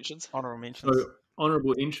 honorable mentions. Honorable mentions. So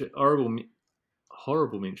honourable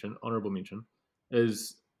mention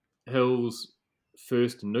is Hill's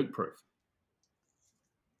first nuke proof.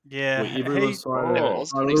 Yeah. Where everyone he- sighed That a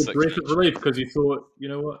was little 26 breath of inch. relief because he thought, you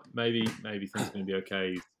know what, maybe things are going to be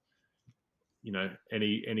okay. You know, and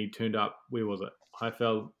he turned up. Where was it?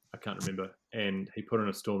 Highfeld, I can't remember. And he put in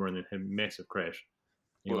a stormer and then had a massive crash.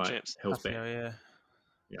 And World like, champs. Hill's I back. feel, yeah.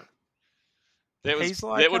 That was He's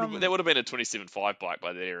like, that would have been a 27.5 bike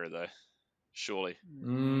by that era though, surely.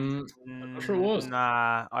 I'm not sure it was.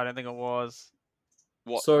 Nah, I don't think it was.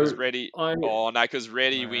 What So, was Reddy? I- Oh no, because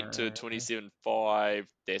Reddy went to Nah. 27.5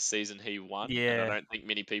 that season he won, and Yeah. I don't think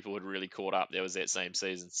many people had really caught up. That was that same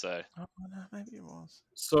season, so Oh, no, maybe it was.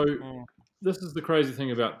 So Mm. this is the crazy thing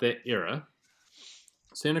about that era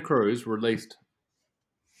Santa Cruz released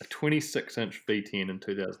a 26-inch V10 in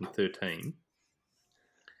 2013,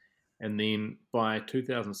 and then by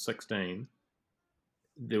 2016,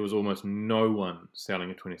 there was almost no one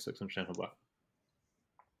selling a 26-inch channel bike.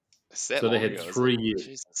 Is that So they long had ago, is it? 3 years.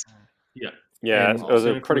 Jesus. Yeah, Yeah, And it was a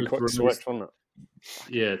Santa pretty Cruz quick released- switch, wasn't it?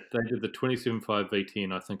 Yeah, they did the 27.5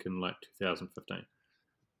 V10, I think, in like 2015.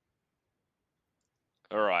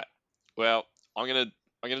 All right. Well, I'm gonna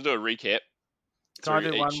do a recap. Can I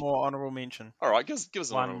through do one each- more honourable mention? All right, give us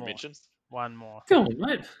an One honorable more. mention. One more. Go on,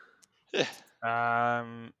 mate. Yeah.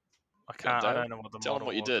 I can't. I Dale, don't know what the tell 'em model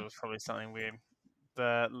what you was. did. It was probably something weird.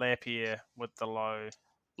 The Lapierre with the low.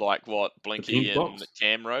 Like what? Blinky pink and box?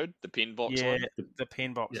 Cam Road, the pin box Yeah, one. the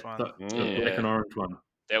pen box Yeah, one. the black and orange one.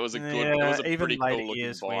 That was a good. It Yeah, was a even pretty later cool looking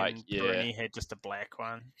years bike. when Yeah. Bruni had just a black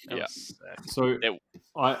one. It Yeah. was sick. So That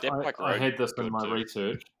bike I rode had this in good my too.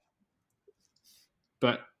 research,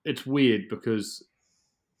 but it's weird because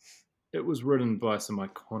it was ridden by some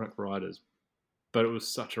iconic riders, but it was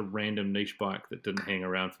such a random niche bike that didn't hang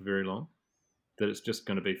around for very long that it's just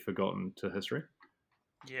going to be forgotten to history,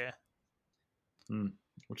 Yeah.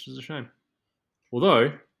 which is a shame.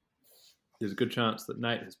 Although there's a good chance that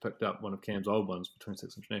Nate has picked up one of Cam's old ones for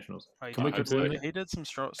 26-inch nationals. Oh, he Can we did- confirm that? He did some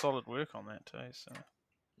solid work on that too, so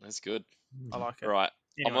That's good. I like it. Right.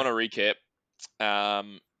 Anyway, I'm on a recap.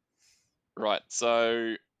 Right.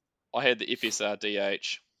 So I had the FSR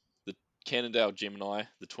DH, the Cannondale Gemini,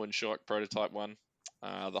 the Twin Shock prototype one,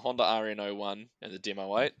 the Honda RN01, and the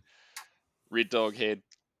Demo 8. Red Dog had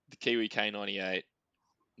the Kiwi K98,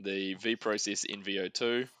 the V Process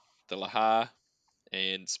NVO2, the Lahar,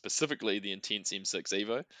 and specifically the Intense M6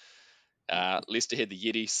 Evo. Lester had the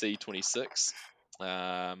Yeti C26,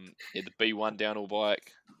 had the B1 downhill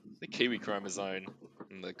bike, the Kiwi Chromazone,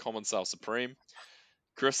 and the Common Sail Supreme.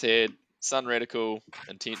 Chris had Sun Radical,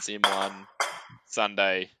 Intense M1,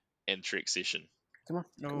 Sunday, and Trek Session. Come on.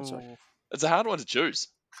 Come on, sorry. no, It's a hard one to choose.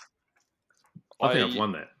 I think I've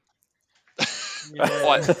won that.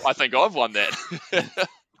 I think I've won that.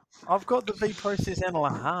 I've got the V Process and a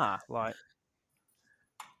Lahar. Like,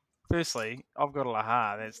 firstly, I've got a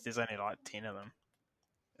Lahar. There's only like 10 of them.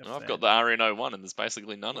 If I've that. got the RN01, and there's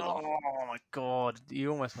basically none of them. Oh my god, you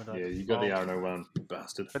almost went over. Yeah, you got the Oh. RNO1,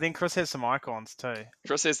 bastard. But then Chris has some icons too.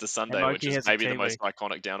 Chris has the Sunday, And which Loki is has a maybe the Kiwi. most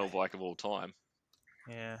iconic downhill bike of all time.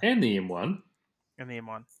 Yeah, And the M1. and the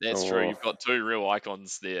M1. That's true. Oh. You've got two real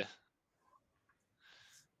icons there.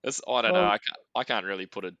 I don't Well- know. I can't really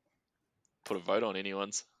put a vote on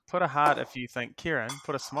anyone's. Put a heart if you think Kieran.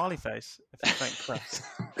 Put a smiley face if you think Chris.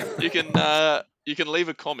 You can leave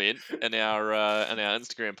a comment in our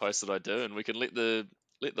Instagram post that I do, and we can let the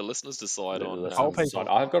listeners decide on. Whole people.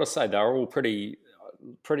 I've got to say they're all pretty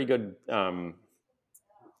good.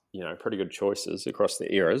 Pretty good choices across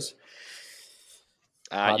the eras.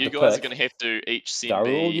 Hard You to guys are pick. going to have to each send They're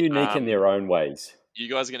me. all unique in their own ways. You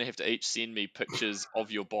guys are going to have to each send me pictures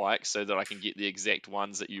of your bike so that I can get the exact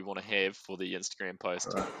ones that you want to have for the Instagram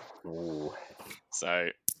post. Ooh. So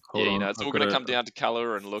Hold yeah, on, it's all I've going to gotta- come down to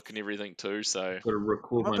color and look and everything too. So Got to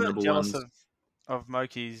record I'm my a bit number jealous ones. of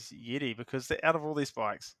Moki's Yeti because out of all these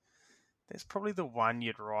bikes, that's probably the one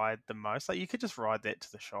you'd ride the most. Like you could just ride that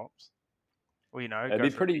to the shops. Well, It'd go be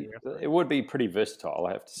for a pretty. beer. It would be pretty versatile,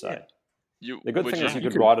 I have to say. Yeah. The good would thing is you you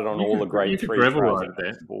could could- ride it on you all could- the grade you could 3 gravel trails ride across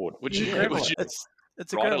that. the board. would You you gravel would it. you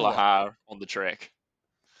It's a ride a gravel bike. Lahar on the track?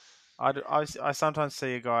 I sometimes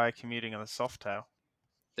see a guy commuting on a Softail.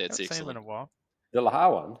 That's Haven't seen him in excellent. a while. The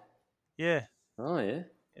Lahar one. Yeah. Oh yeah.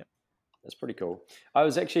 Yep. That's pretty cool. I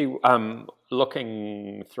was actually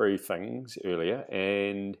looking through things earlier,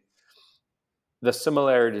 and the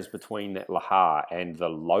similarities between that Lahar and the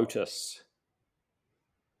Lotus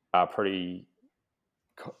are pretty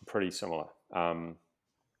similar.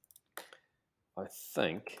 I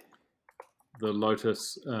think. The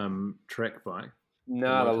Lotus track bike.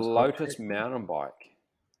 No, the Lotus Lotus Hot mountain bike.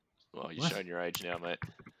 Well, you're What? showing your age now, mate.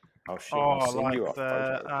 I'll I'll send like you a the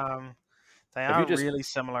photo. they Have you are just- really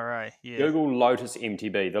similar, eh? Yeah. Google Lotus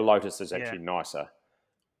MTB. The Lotus is actually nicer.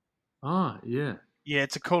 Ah, yeah. Yeah,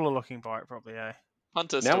 it's a cooler looking bike, probably, eh?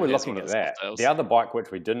 Hunter Now still we're has looking one at of the that. Softails. The other bike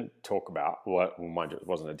which we didn't talk about, well, mind you, it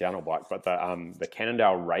wasn't a downhill bike, but the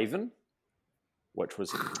Cannondale Raven, which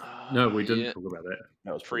was No, we didn't Yeah, talk about that.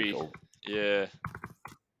 that was pretty Pre- cool. yeah,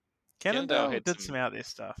 Cannondale had did some- some out there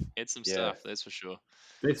stuff. had some Yeah. stuff, that's for sure.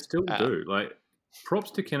 They still Ah. do. Like,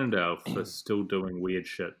 props to Cannondale for still doing weird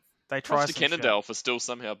shit. They try Props to some shit. Cannondale for still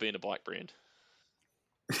somehow being a bike brand.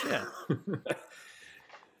 Yeah.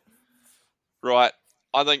 Right.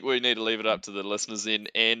 I think we need to leave it up to the listeners then.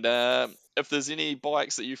 And if there's any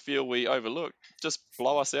bikes that you feel we overlook, just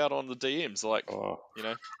blow us out on the DMs, like Oh,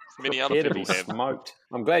 many other prepare to people be have. smoked.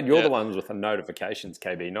 I'm glad you're Yeah. the ones with the notifications,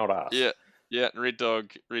 KB, not us. Yeah. Red Dog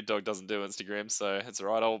doesn't do Instagram, so it's all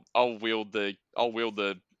right. I'll wield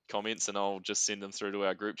the comments and I'll just send them through to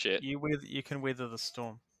our group chat. You can weather the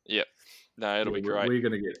storm. Yep. No, it'll be great. We're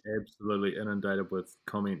going to get absolutely inundated with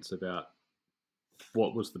comments about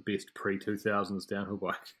what was the best pre-2000s downhill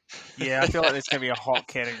bike. Yeah, I feel like there's going to be a hot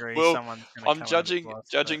category. Well, Someone's going to I'm come judging over to us,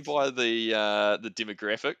 judging but- by the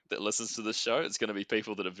demographic that listens to this show. It's going to be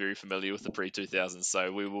people that are very familiar with the pre-2000s,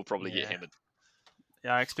 so we will probably get Yeah. hammered.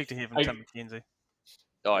 Yeah, I expect to hear from Hey, Tim McKenzie.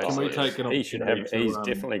 Oh, Can we absolutely. take an He should opportunity have. to, He's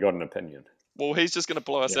definitely got an opinion. Well, he's just going to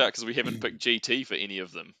blow us Yeah. out because we haven't picked GT for any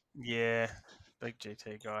of them. Yeah, big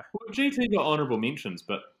GT guy. Well, GT got honourable mentions,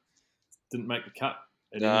 but didn't make the cut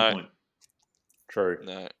at No. any point. True.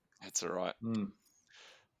 No, that's all right. Mm.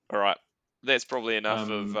 All right, that's probably enough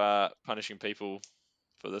Um, of punishing people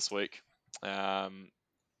for this week.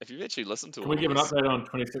 If you've actually listened to Can all we give an this, update on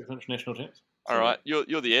 26-inch national champs? all right, you're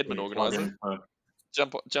the admin We can organizer. plug in.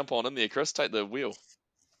 Jump on in there, Chris. Take the wheel.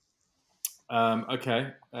 Okay.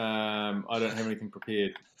 I don't have anything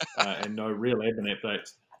prepared and no real admin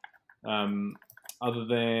updates. Other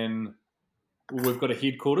than we've got a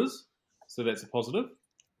headquarters, so that's a positive.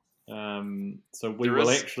 So we There will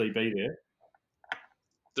is- actually be there.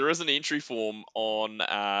 There is an entry form on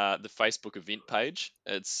the Facebook event page.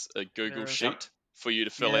 It's a Google There is. sheet for you to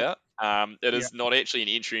fill Yeah. out. It is not actually an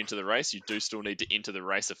entry into the race. You do still need to enter the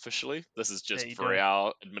race officially. This is just you for do.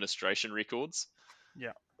 our administration records.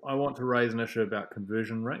 I want to raise an issue about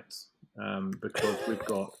conversion rates because we've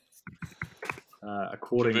got,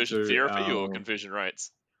 according Conversion to therapy our, or conversion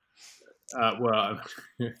rates?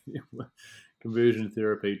 conversion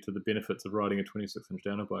therapy to the benefits of riding a 26-inch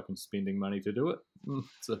downhill bike and spending money to do it.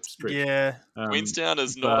 It's a stretch. Yeah, Queenstown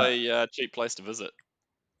is not but- a cheap place to visit.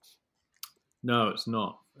 No, it's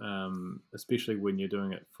not. Especially when you're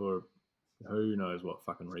doing it for who knows what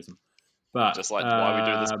fucking reason. But Just like why we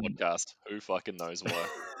do this podcast. Who fucking knows why?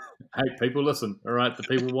 hey, people, listen. All right, the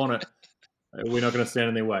people want it. We're not going to stand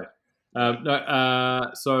in their way.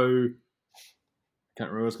 So can't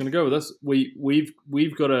remember where I was going to go with this.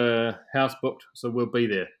 We've got a house booked, so we'll be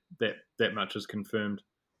there. That much is confirmed.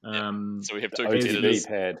 So we have two OTB competitors.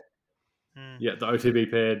 pad. Yeah, the OTB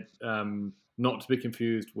pad, not to be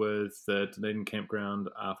confused with the Dunedin campground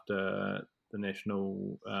after the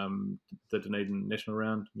Dunedin national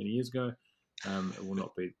round many years ago. It will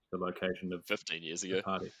not be the location of 15 years the ago.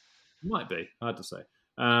 party. Might be, hard to say.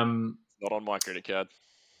 Not on my credit card.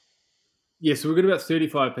 Yeah, so we've got about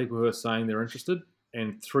 35 people who are saying they're interested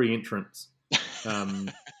and 3 entrants.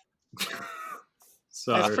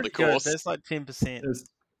 So that's for pretty the good. course. That's like 10%. it's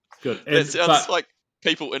good. That sounds but- like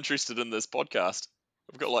people interested in this podcast.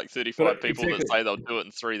 We've got like 35 But people that exactly. say they'll do it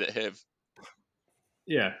and 3 that have.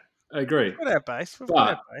 yeah, I agree. We've got our base. We've got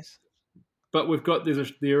our base. But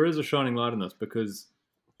there is a shining light in this because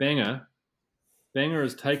Banger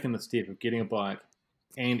has taken the step of getting a bike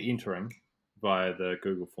and entering via the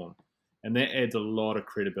Google form, and that adds a lot of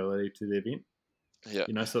credibility to the event. Yeah.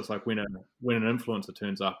 You know, so it's like when an influencer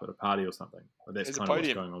turns up at a party or something. That's He's a kind of what's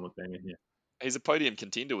podium. going on with Banger here. He's a podium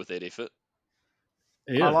contender with that effort.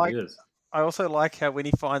 Yeah, like- he is. I also like how when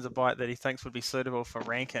he finds a bike that he thinks would be suitable for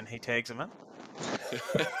Rankin, he tags him in.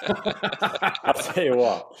 I'll tell you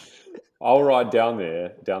what. I'll ride down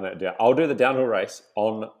there. I'll do the downhill race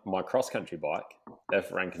on my cross country bike if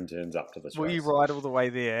Rankin turns up to this Will race. you ride all the way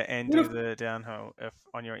there and do the downhill if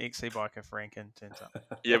on your XC bike if Rankin turns up?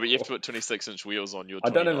 Yeah, but you have to put 26-inch wheels on your I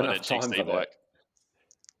don't have enough 29-inch time XC for that. bike.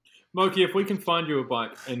 Moki, if we can find you a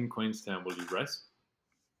bike in Queenstown, will you race?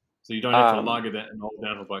 So you don't have to Um, lug that an old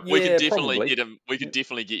downhill bike. We Yeah, could definitely probably. get him. We could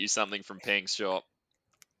definitely get you something from Pang's shop.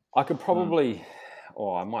 I could probably.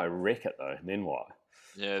 Oh, I might wreck it though. Then what?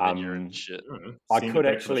 Yeah, then you're in Um, shit. I don't know, I send it could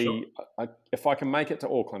back to the actually, shop. if I can make it to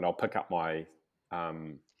Auckland, I'll pick up my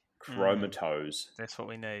Chromatos. That's what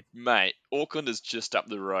we need. Mate, Auckland is just up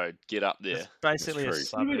the road. Get up there. It's basically a true. You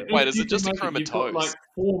suburb. would- Wait, if is you it just can a make it, you've got Chromatos? like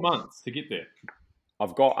 4 months to get there.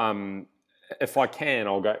 I've got if I can,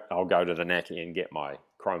 I'll go to the Naki and get my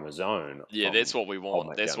Chromazone. Yeah, from that's what we want.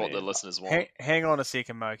 Old That's Mate what down the there. listeners want. Hang on a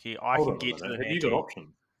second, Moki. I Hold can on a get to minute. the Have you got Naki.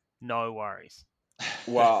 options? No worries.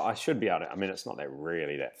 Well, I should be able to. I mean, it's not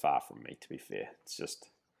that far from me, to be fair. It's just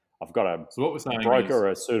I've got to So what we're saying broker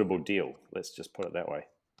is, a suitable deal. Let's just put it that way.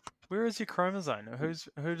 Where is your chromosome?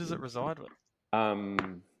 Who does it reside with?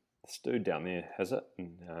 This dude down there has it.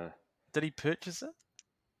 And, Did he purchase it?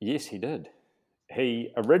 yes, he did.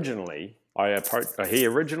 He originally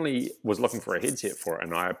was looking for a headset for it,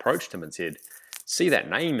 and I approached him and said, "See that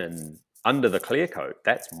name under the clear coat?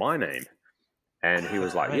 That's my name." And he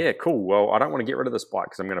was like, yeah, cool. Well, I don't want to get rid of this bike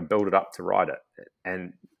because I'm going to build it up to ride it.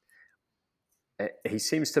 And he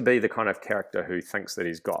seems to be the kind of character who thinks that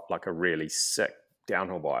he's got like a really sick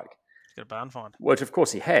downhill bike, He's got a barn find. which of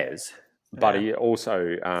course he has, but Yeah. he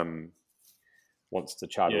also wants to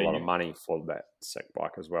charge a Yeah, lot of money for that sick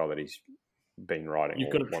bike as well that he's been riding. You've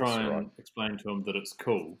or got to wants try ride. and explain to him that it's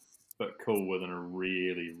cool, but cool within a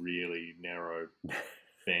really, really narrow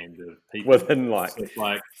band of people. Within like It's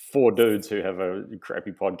like 4 dudes who have a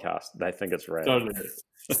crappy podcast, they think it's rad. totally.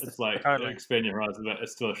 It's like Totally. expand your horizons, but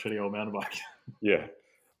it's still a shitty old mountain bike. Yeah.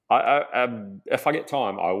 If I get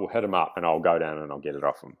time, I will hit him up and I'll go down and I'll get it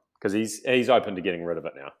off him because he's open to getting rid of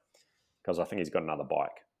it now because I think he's got another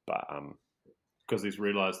bike. But Because he's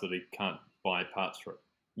realised that he can't buy parts for it.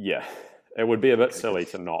 yeah, it would be a bit silly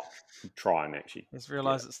to not try and actually. He's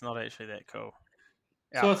realised it's not actually that cool.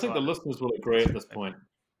 So I think the Outside. listeners will agree at this point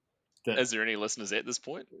that Is there any listeners at this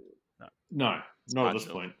point? no, not at this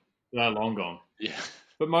Marginal. point. They're long gone. Yeah.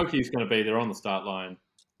 But Moki's going to be there on the start line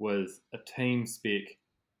with a team spec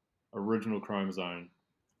original chromosome.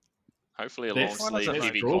 Hopefully a That's- long sleeve that's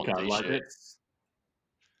heavy draw con card, like t-shirt. that's,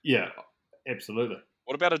 yeah, absolutely.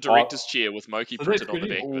 What about a director's chair with Moki So printed that's on the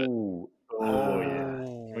pretty- back of it? Ooh, Oh, yeah.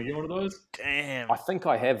 Can we get one of those? Damn. I think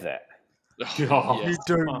I have that. Oh, Yeah. You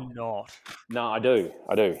do not. No, I do.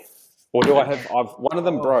 Or do I have? One of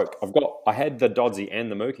them broke. I had the Dodsey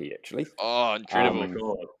and the Mookie actually. Oh, incredible. Oh my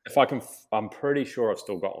god. If I can, I'm pretty sure I've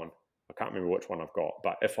still got one. I can't remember which one I've got,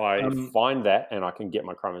 but if I find that and I can get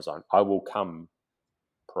my chromosome, I will come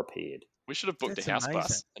prepared. We should have booked That's a house amazing.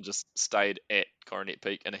 bus and just stayed at Coronet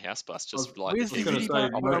Peak in a house bus, just like where's the the TV beauty gonna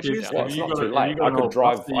say, bar? Moki, Where's Well, the- it's you not got too a- late. you got I an could old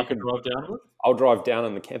drive- bus that I you can could- drive down with. I'll drive down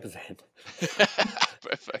in the camper van.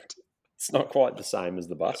 Perfect. It's not quite the same as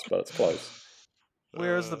the bus, but it's close.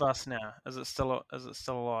 Where is the bus now? Is it still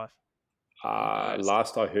alive? Nice.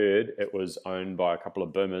 Last I heard, it was owned by a couple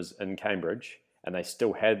of boomers in Cambridge, and they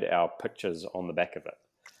still had our pictures on the back of it.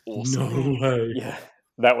 Awesome. No way. Yeah,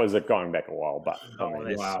 that was going back a while, but I Oh, mean,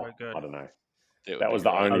 that's wow. so good. I don't know. That, would That be was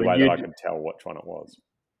the great. only mean, way that I you'd- could tell which one it was.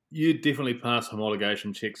 You'd definitely pass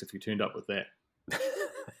homologation checks if you turned up with that.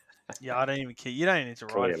 Yeah, I don't even care. You don't need to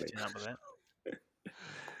ride if you Clearly. turn up with that.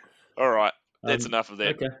 All right. That's Um, enough of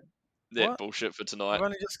that Okay. What? bullshit for I've tonight.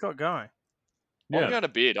 only just got going. I'm Yeah. going to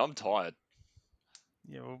bed. I'm tired.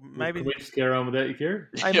 Yeah, well, Well, maybe. Can we just carry on without you, Kerry?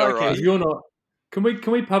 Hey, Yeah, Mikey, right. You're not. Can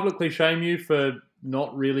we publicly shame you for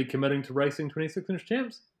not really committing to racing 26-inch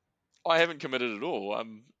champs? I haven't committed at all.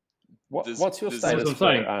 There's- What's your there's- status That's for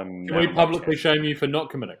what I'm mountain Can we bike publicly champ? shame you for not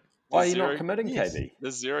committing? Why are There's you not zero- committing, Yes. KB?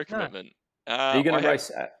 There's zero commitment. Are you going I to have-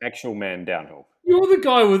 race actual man downhill? You're the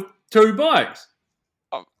guy with 2 bikes.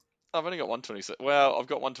 I've only got 126. Well, I've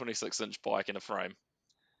got 126-inch bike and a frame,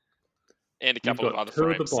 and a You've couple of got other 2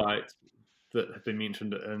 frames. of the bikes that have been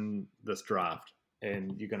mentioned in this draft,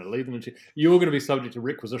 and you're going to leave them in. You're going to be subject to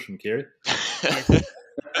requisition, Kerry.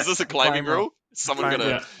 Is this a claiming Claim rule? Someone's Claim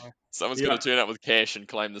gonna Yeah. someone's Yeah. gonna turn up with cash and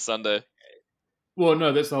claim the Sunday. Well,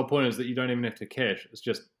 no, that's the whole point. Is that you don't even have to cash. It's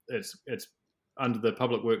just it's under the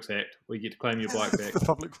Public Works Act where you get to claim your bike back. the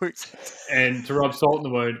public works. And to rub salt in the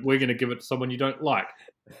wound, we're going to give it to someone you don't like.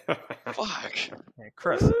 Fuck. Yeah,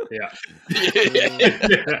 Chris. Yeah. Yeah.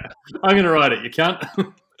 Yeah. I'm going to write it. You can't.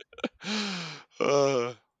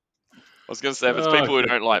 I was gonna say if it's Oh, people who okay.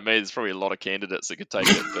 don't like me, there's probably a lot of candidates that could take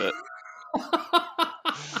it, but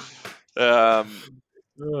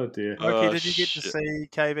Oh dear. Okay, Oh, did you get to shit. see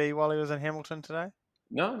KB while he was in Hamilton today?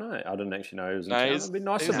 No, I didn't actually know he was in No, town. he's- It'd be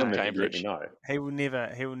nice he's of in him if he'd let Cambridge. me know.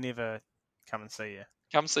 He will never come and see you.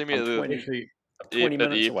 come see me I'm at the, 20. Actually, 20 at the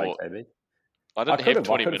minutes away, airport. KB. I didn't could've- have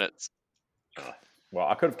 20 could've- minutes. Well,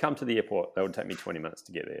 I could have come to the airport. That would take me 20 minutes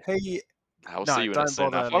to get there. I'll No, see you in a don't soon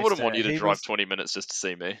bother, enough. I wouldn't want Lester. you to He drive was- 20 minutes just to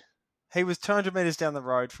see me. He was 200 metres down the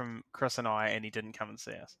road from Chris and I, and he didn't come and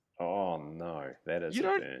see us. Oh, no. That is You a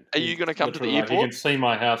don't- burn. Are you going to come to the literally, like, you airport? can see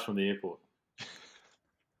my house from the airport.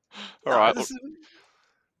 All right. This well,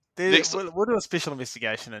 is- next- we'll do a special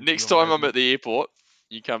investigation. into next your time I'm movement. at the airport,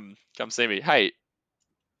 you come see me. Hey,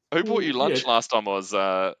 who bought you Well, lunch yeah. last time I was?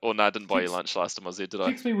 Or no, I didn't buy you Text- lunch last time I was there, did I?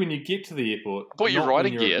 Text me when you get to the airport. Bought you not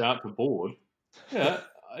riding when you're gear. about to board. Yeah,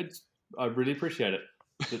 I really appreciate it.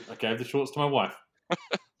 I gave the shorts to my wife.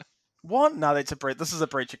 What? No, that's a breach. This is a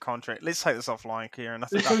breach of contract. Let's take this offline, Kieran. I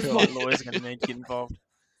think It's I feel like not. lawyers are going to need to get involved.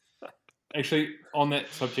 Actually, on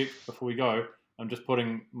that subject, before we go, I'm just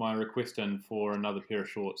putting my request in for another pair of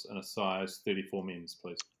shorts in a size 34 men's,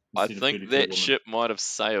 please. I instead of think 32 that women. ship might have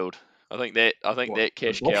sailed. I think that What, that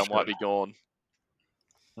cash the cow Bosch might ship? be gone.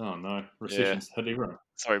 Oh no, recession's hit everyone.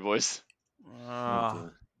 Sorry, boys. Ah,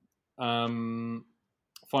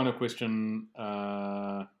 Final question.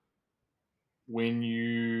 when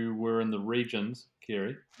you were in the regions,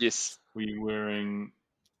 Kerry, Yes. were you wearing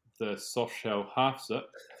the soft shell half zip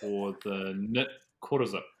or the knit quarter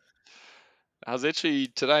zip? I was actually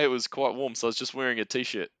today. It was quite warm, so I was just wearing a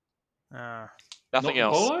t-shirt. Ah. Nothing Not the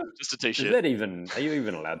else. polo? Just a Is t-shirt. that even? Are you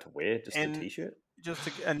even allowed to wear just And- a t-shirt? Just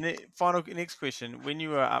final next question: when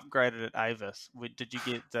you were upgraded at Avis, did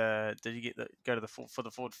you go to the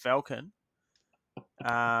Ford Falcon,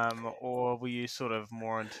 or were you sort of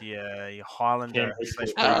more into your Highlander Camry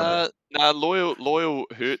 / Predator? Nah, loyal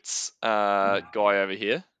Hertz guy over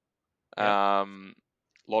here. A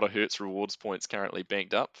lot of Hertz rewards points currently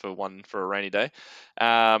banked up for a rainy day.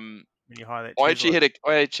 When you hire that I actually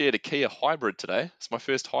Tesla? had a Kia hybrid today. It's my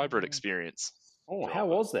first hybrid experience. Oh, how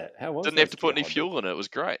was that? How was Didn't that have to put Kia any hybrid? fuel in it. It was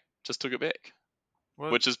great. Just took it back.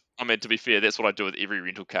 Well, Which is, I mean, to be fair, that's what I do with every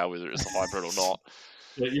rental car, whether it's a hybrid or not.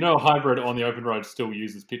 Yeah, you know, a hybrid on the open road still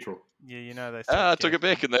uses petrol. yeah, you know they. I took it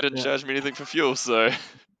back and they didn't Yeah. charge me anything for fuel, so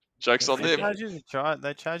joke's on They them. charge you to charge.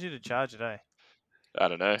 They charge you to charge it, eh? I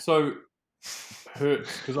don't know. So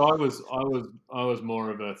Hertz, because I was more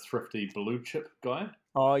of a thrifty blue chip guy.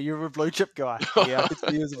 Oh, you're a blue chip guy. Yeah, I could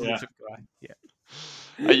see you as a blue Yeah. chip guy.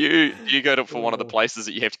 Yeah. Do you go to for one of the places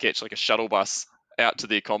that you have to catch like a shuttle bus out to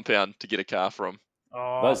their compound to get a car from?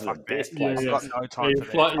 Oh, Those are the fuck best that. places. I've got no time You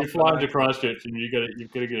for fly, that. you fly into Christchurch and you've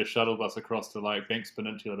got to get a shuttle bus across to like Banks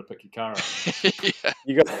Peninsula to pick your car up.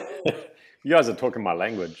 Yeah. You guys are talking my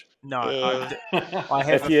language. No, Uh, I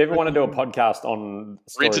have. If you ever want to do a podcast on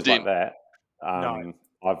stories Rent-A-Dent. like that,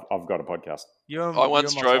 I've got a podcast. I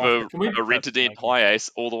once drove Can we- a Rent-A-Dent High Ace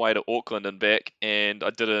all the way to Auckland and back, and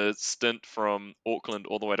I did a stint from Auckland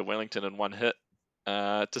all the way to Wellington in one hit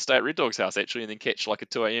to stay at Red Dog's house, actually, and then catch like a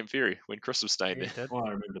 2 a.m. ferry when Chris was staying there. Oh, I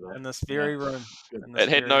remember that. In this very room. Good. In this It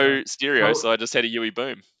had very no room. stereo, Well- so I just had a Yui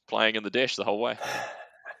Boom playing in the dash the whole way.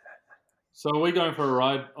 So are we going for a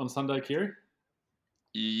ride on Sunday, Kerry?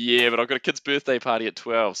 Yeah, but I've got a kid's birthday party at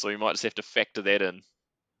 12, so we might just have to factor that in.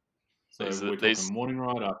 So These- we're these- talking morning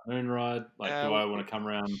ride, afternoon ride. Like, do I want to come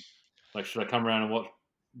around? Like, should I come around and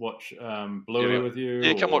watch Bluey Yeah. with you?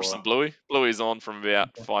 Yeah, come watch or- some Bluey. Bluey's on from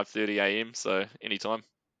about 5:30 a.m., so anytime.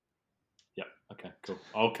 Yeah. Okay. Cool.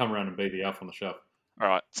 I'll come around and be the elf on the shelf. All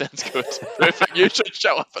right, sounds good. Perfect. You should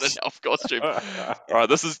show up in an elf costume. All right,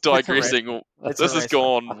 this is digressing. That's This a has race.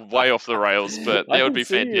 gone way off the rails, but I that would can be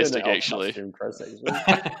see you in an fantastic, elf actually. costume, Chris, actually.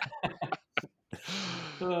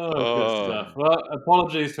 Oh, Oh. good stuff. Well,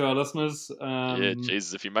 apologies to our listeners. Yeah,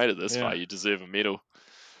 Jesus, if you made it this yeah. far, you deserve a medal.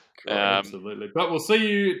 Absolutely. But we'll see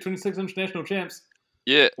you 26 international champs.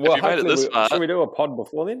 Yeah, Well, if you made it hopefully, this far, should we do a pod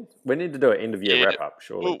before then? We need to do an end of year Yeah. wrap up,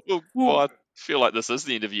 surely. well, I feel like this is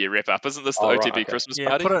the end of year wrap up. Isn't this the Oh, right, OTB okay. Christmas Yeah,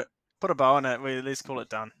 party? put a bow on it. Let's call it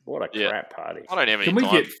done. What a Yeah. crap party. I don't have any Can we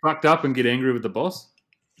time. get fucked up and get angry with the boss?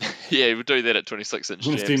 Yeah, we'll do that at 26 inch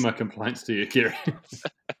I'm going to champs. send my complaints to you, Kerry.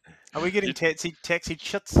 Are we getting taxi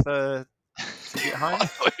chits for to get home?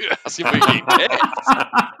 Asking if we can get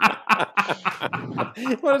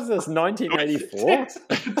What is this, 1984?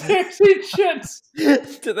 Taxi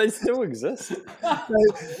shits. Do they still exist?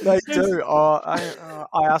 They do. I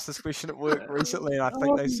asked this question at work recently, and I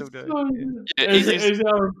think they still do. Yeah.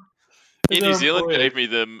 Yeah, Air New Zealand gave me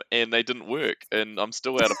them and they didn't work, and I'm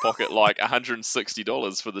still out of pocket like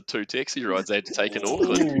 $160 for the 2 taxi rides I had to take in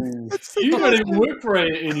Auckland. You don't even work for Air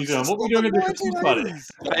New Zealand. What were you doing at the Christmas party?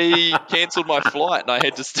 They cancelled my flight and I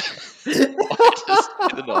had to stay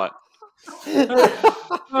the night.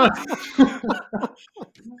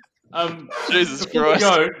 Jesus before we Christ.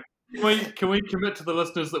 go, can we commit to the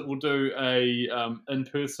listeners that we'll do a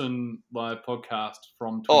in-person live podcast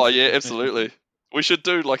from? Oh 26 yeah, international absolutely. We should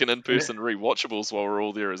do like an in-person rewatchables while we're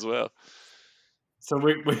all there as well. So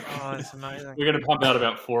we Oh, it's amazing. we're going to pump out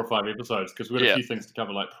about 4 or 5 episodes because we've got Yeah. a few things to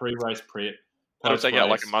cover, like pre-race prep. It'll take out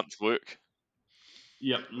like a post-race. month's work.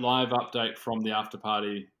 Yep, live update from the after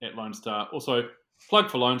party at Lone Star. Also, plug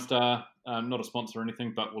for Lone Star. Not a sponsor or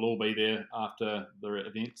anything, but we'll all be there after the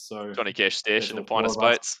event. So Johnny Cash Stash There's and a all pint of 4 of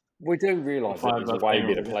us. Spates. We do realise that Five there's of way us.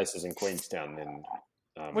 better places in Queenstown than...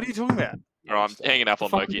 What are you talking about? All right, I'm hanging up on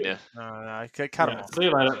Fuck Loki you. now. No, cut them yeah, off. see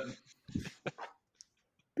you later.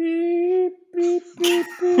 Beep, beep, beep,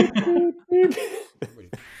 beep,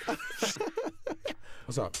 beep.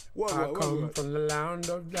 What's up? I come from the land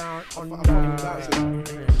of down under. I can't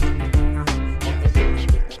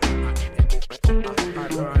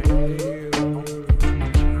hear you.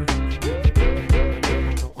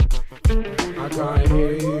 I can't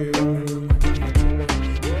hear you.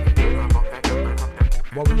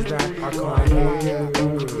 What was that? I can't hear you.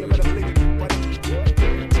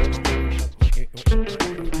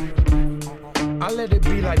 I let Let it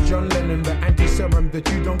be like John Lennon, the anti-serum that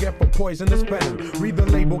you don't get for poisonous venom. Read the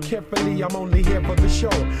label carefully, I'm only here for the show.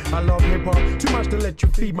 I love hip-hop too much to let you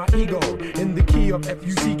feed my ego. In the key of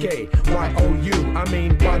F-U-C-K, Y-O-U. I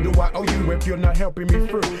mean, why do I owe you if you're not helping me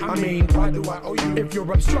through? I mean, why do I owe you if you're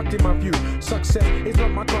obstructing my view? Success is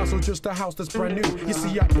not my castle, just a house that's brand new. You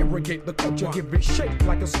see, I irrigate the culture, give it shape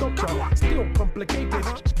like a sculpture. Still complicated,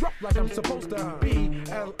 rock like I'm supposed to.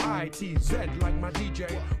 B-L-I-T-Z like my DJ.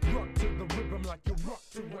 Rock to the rhythm like you rock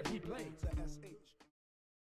to what he plays.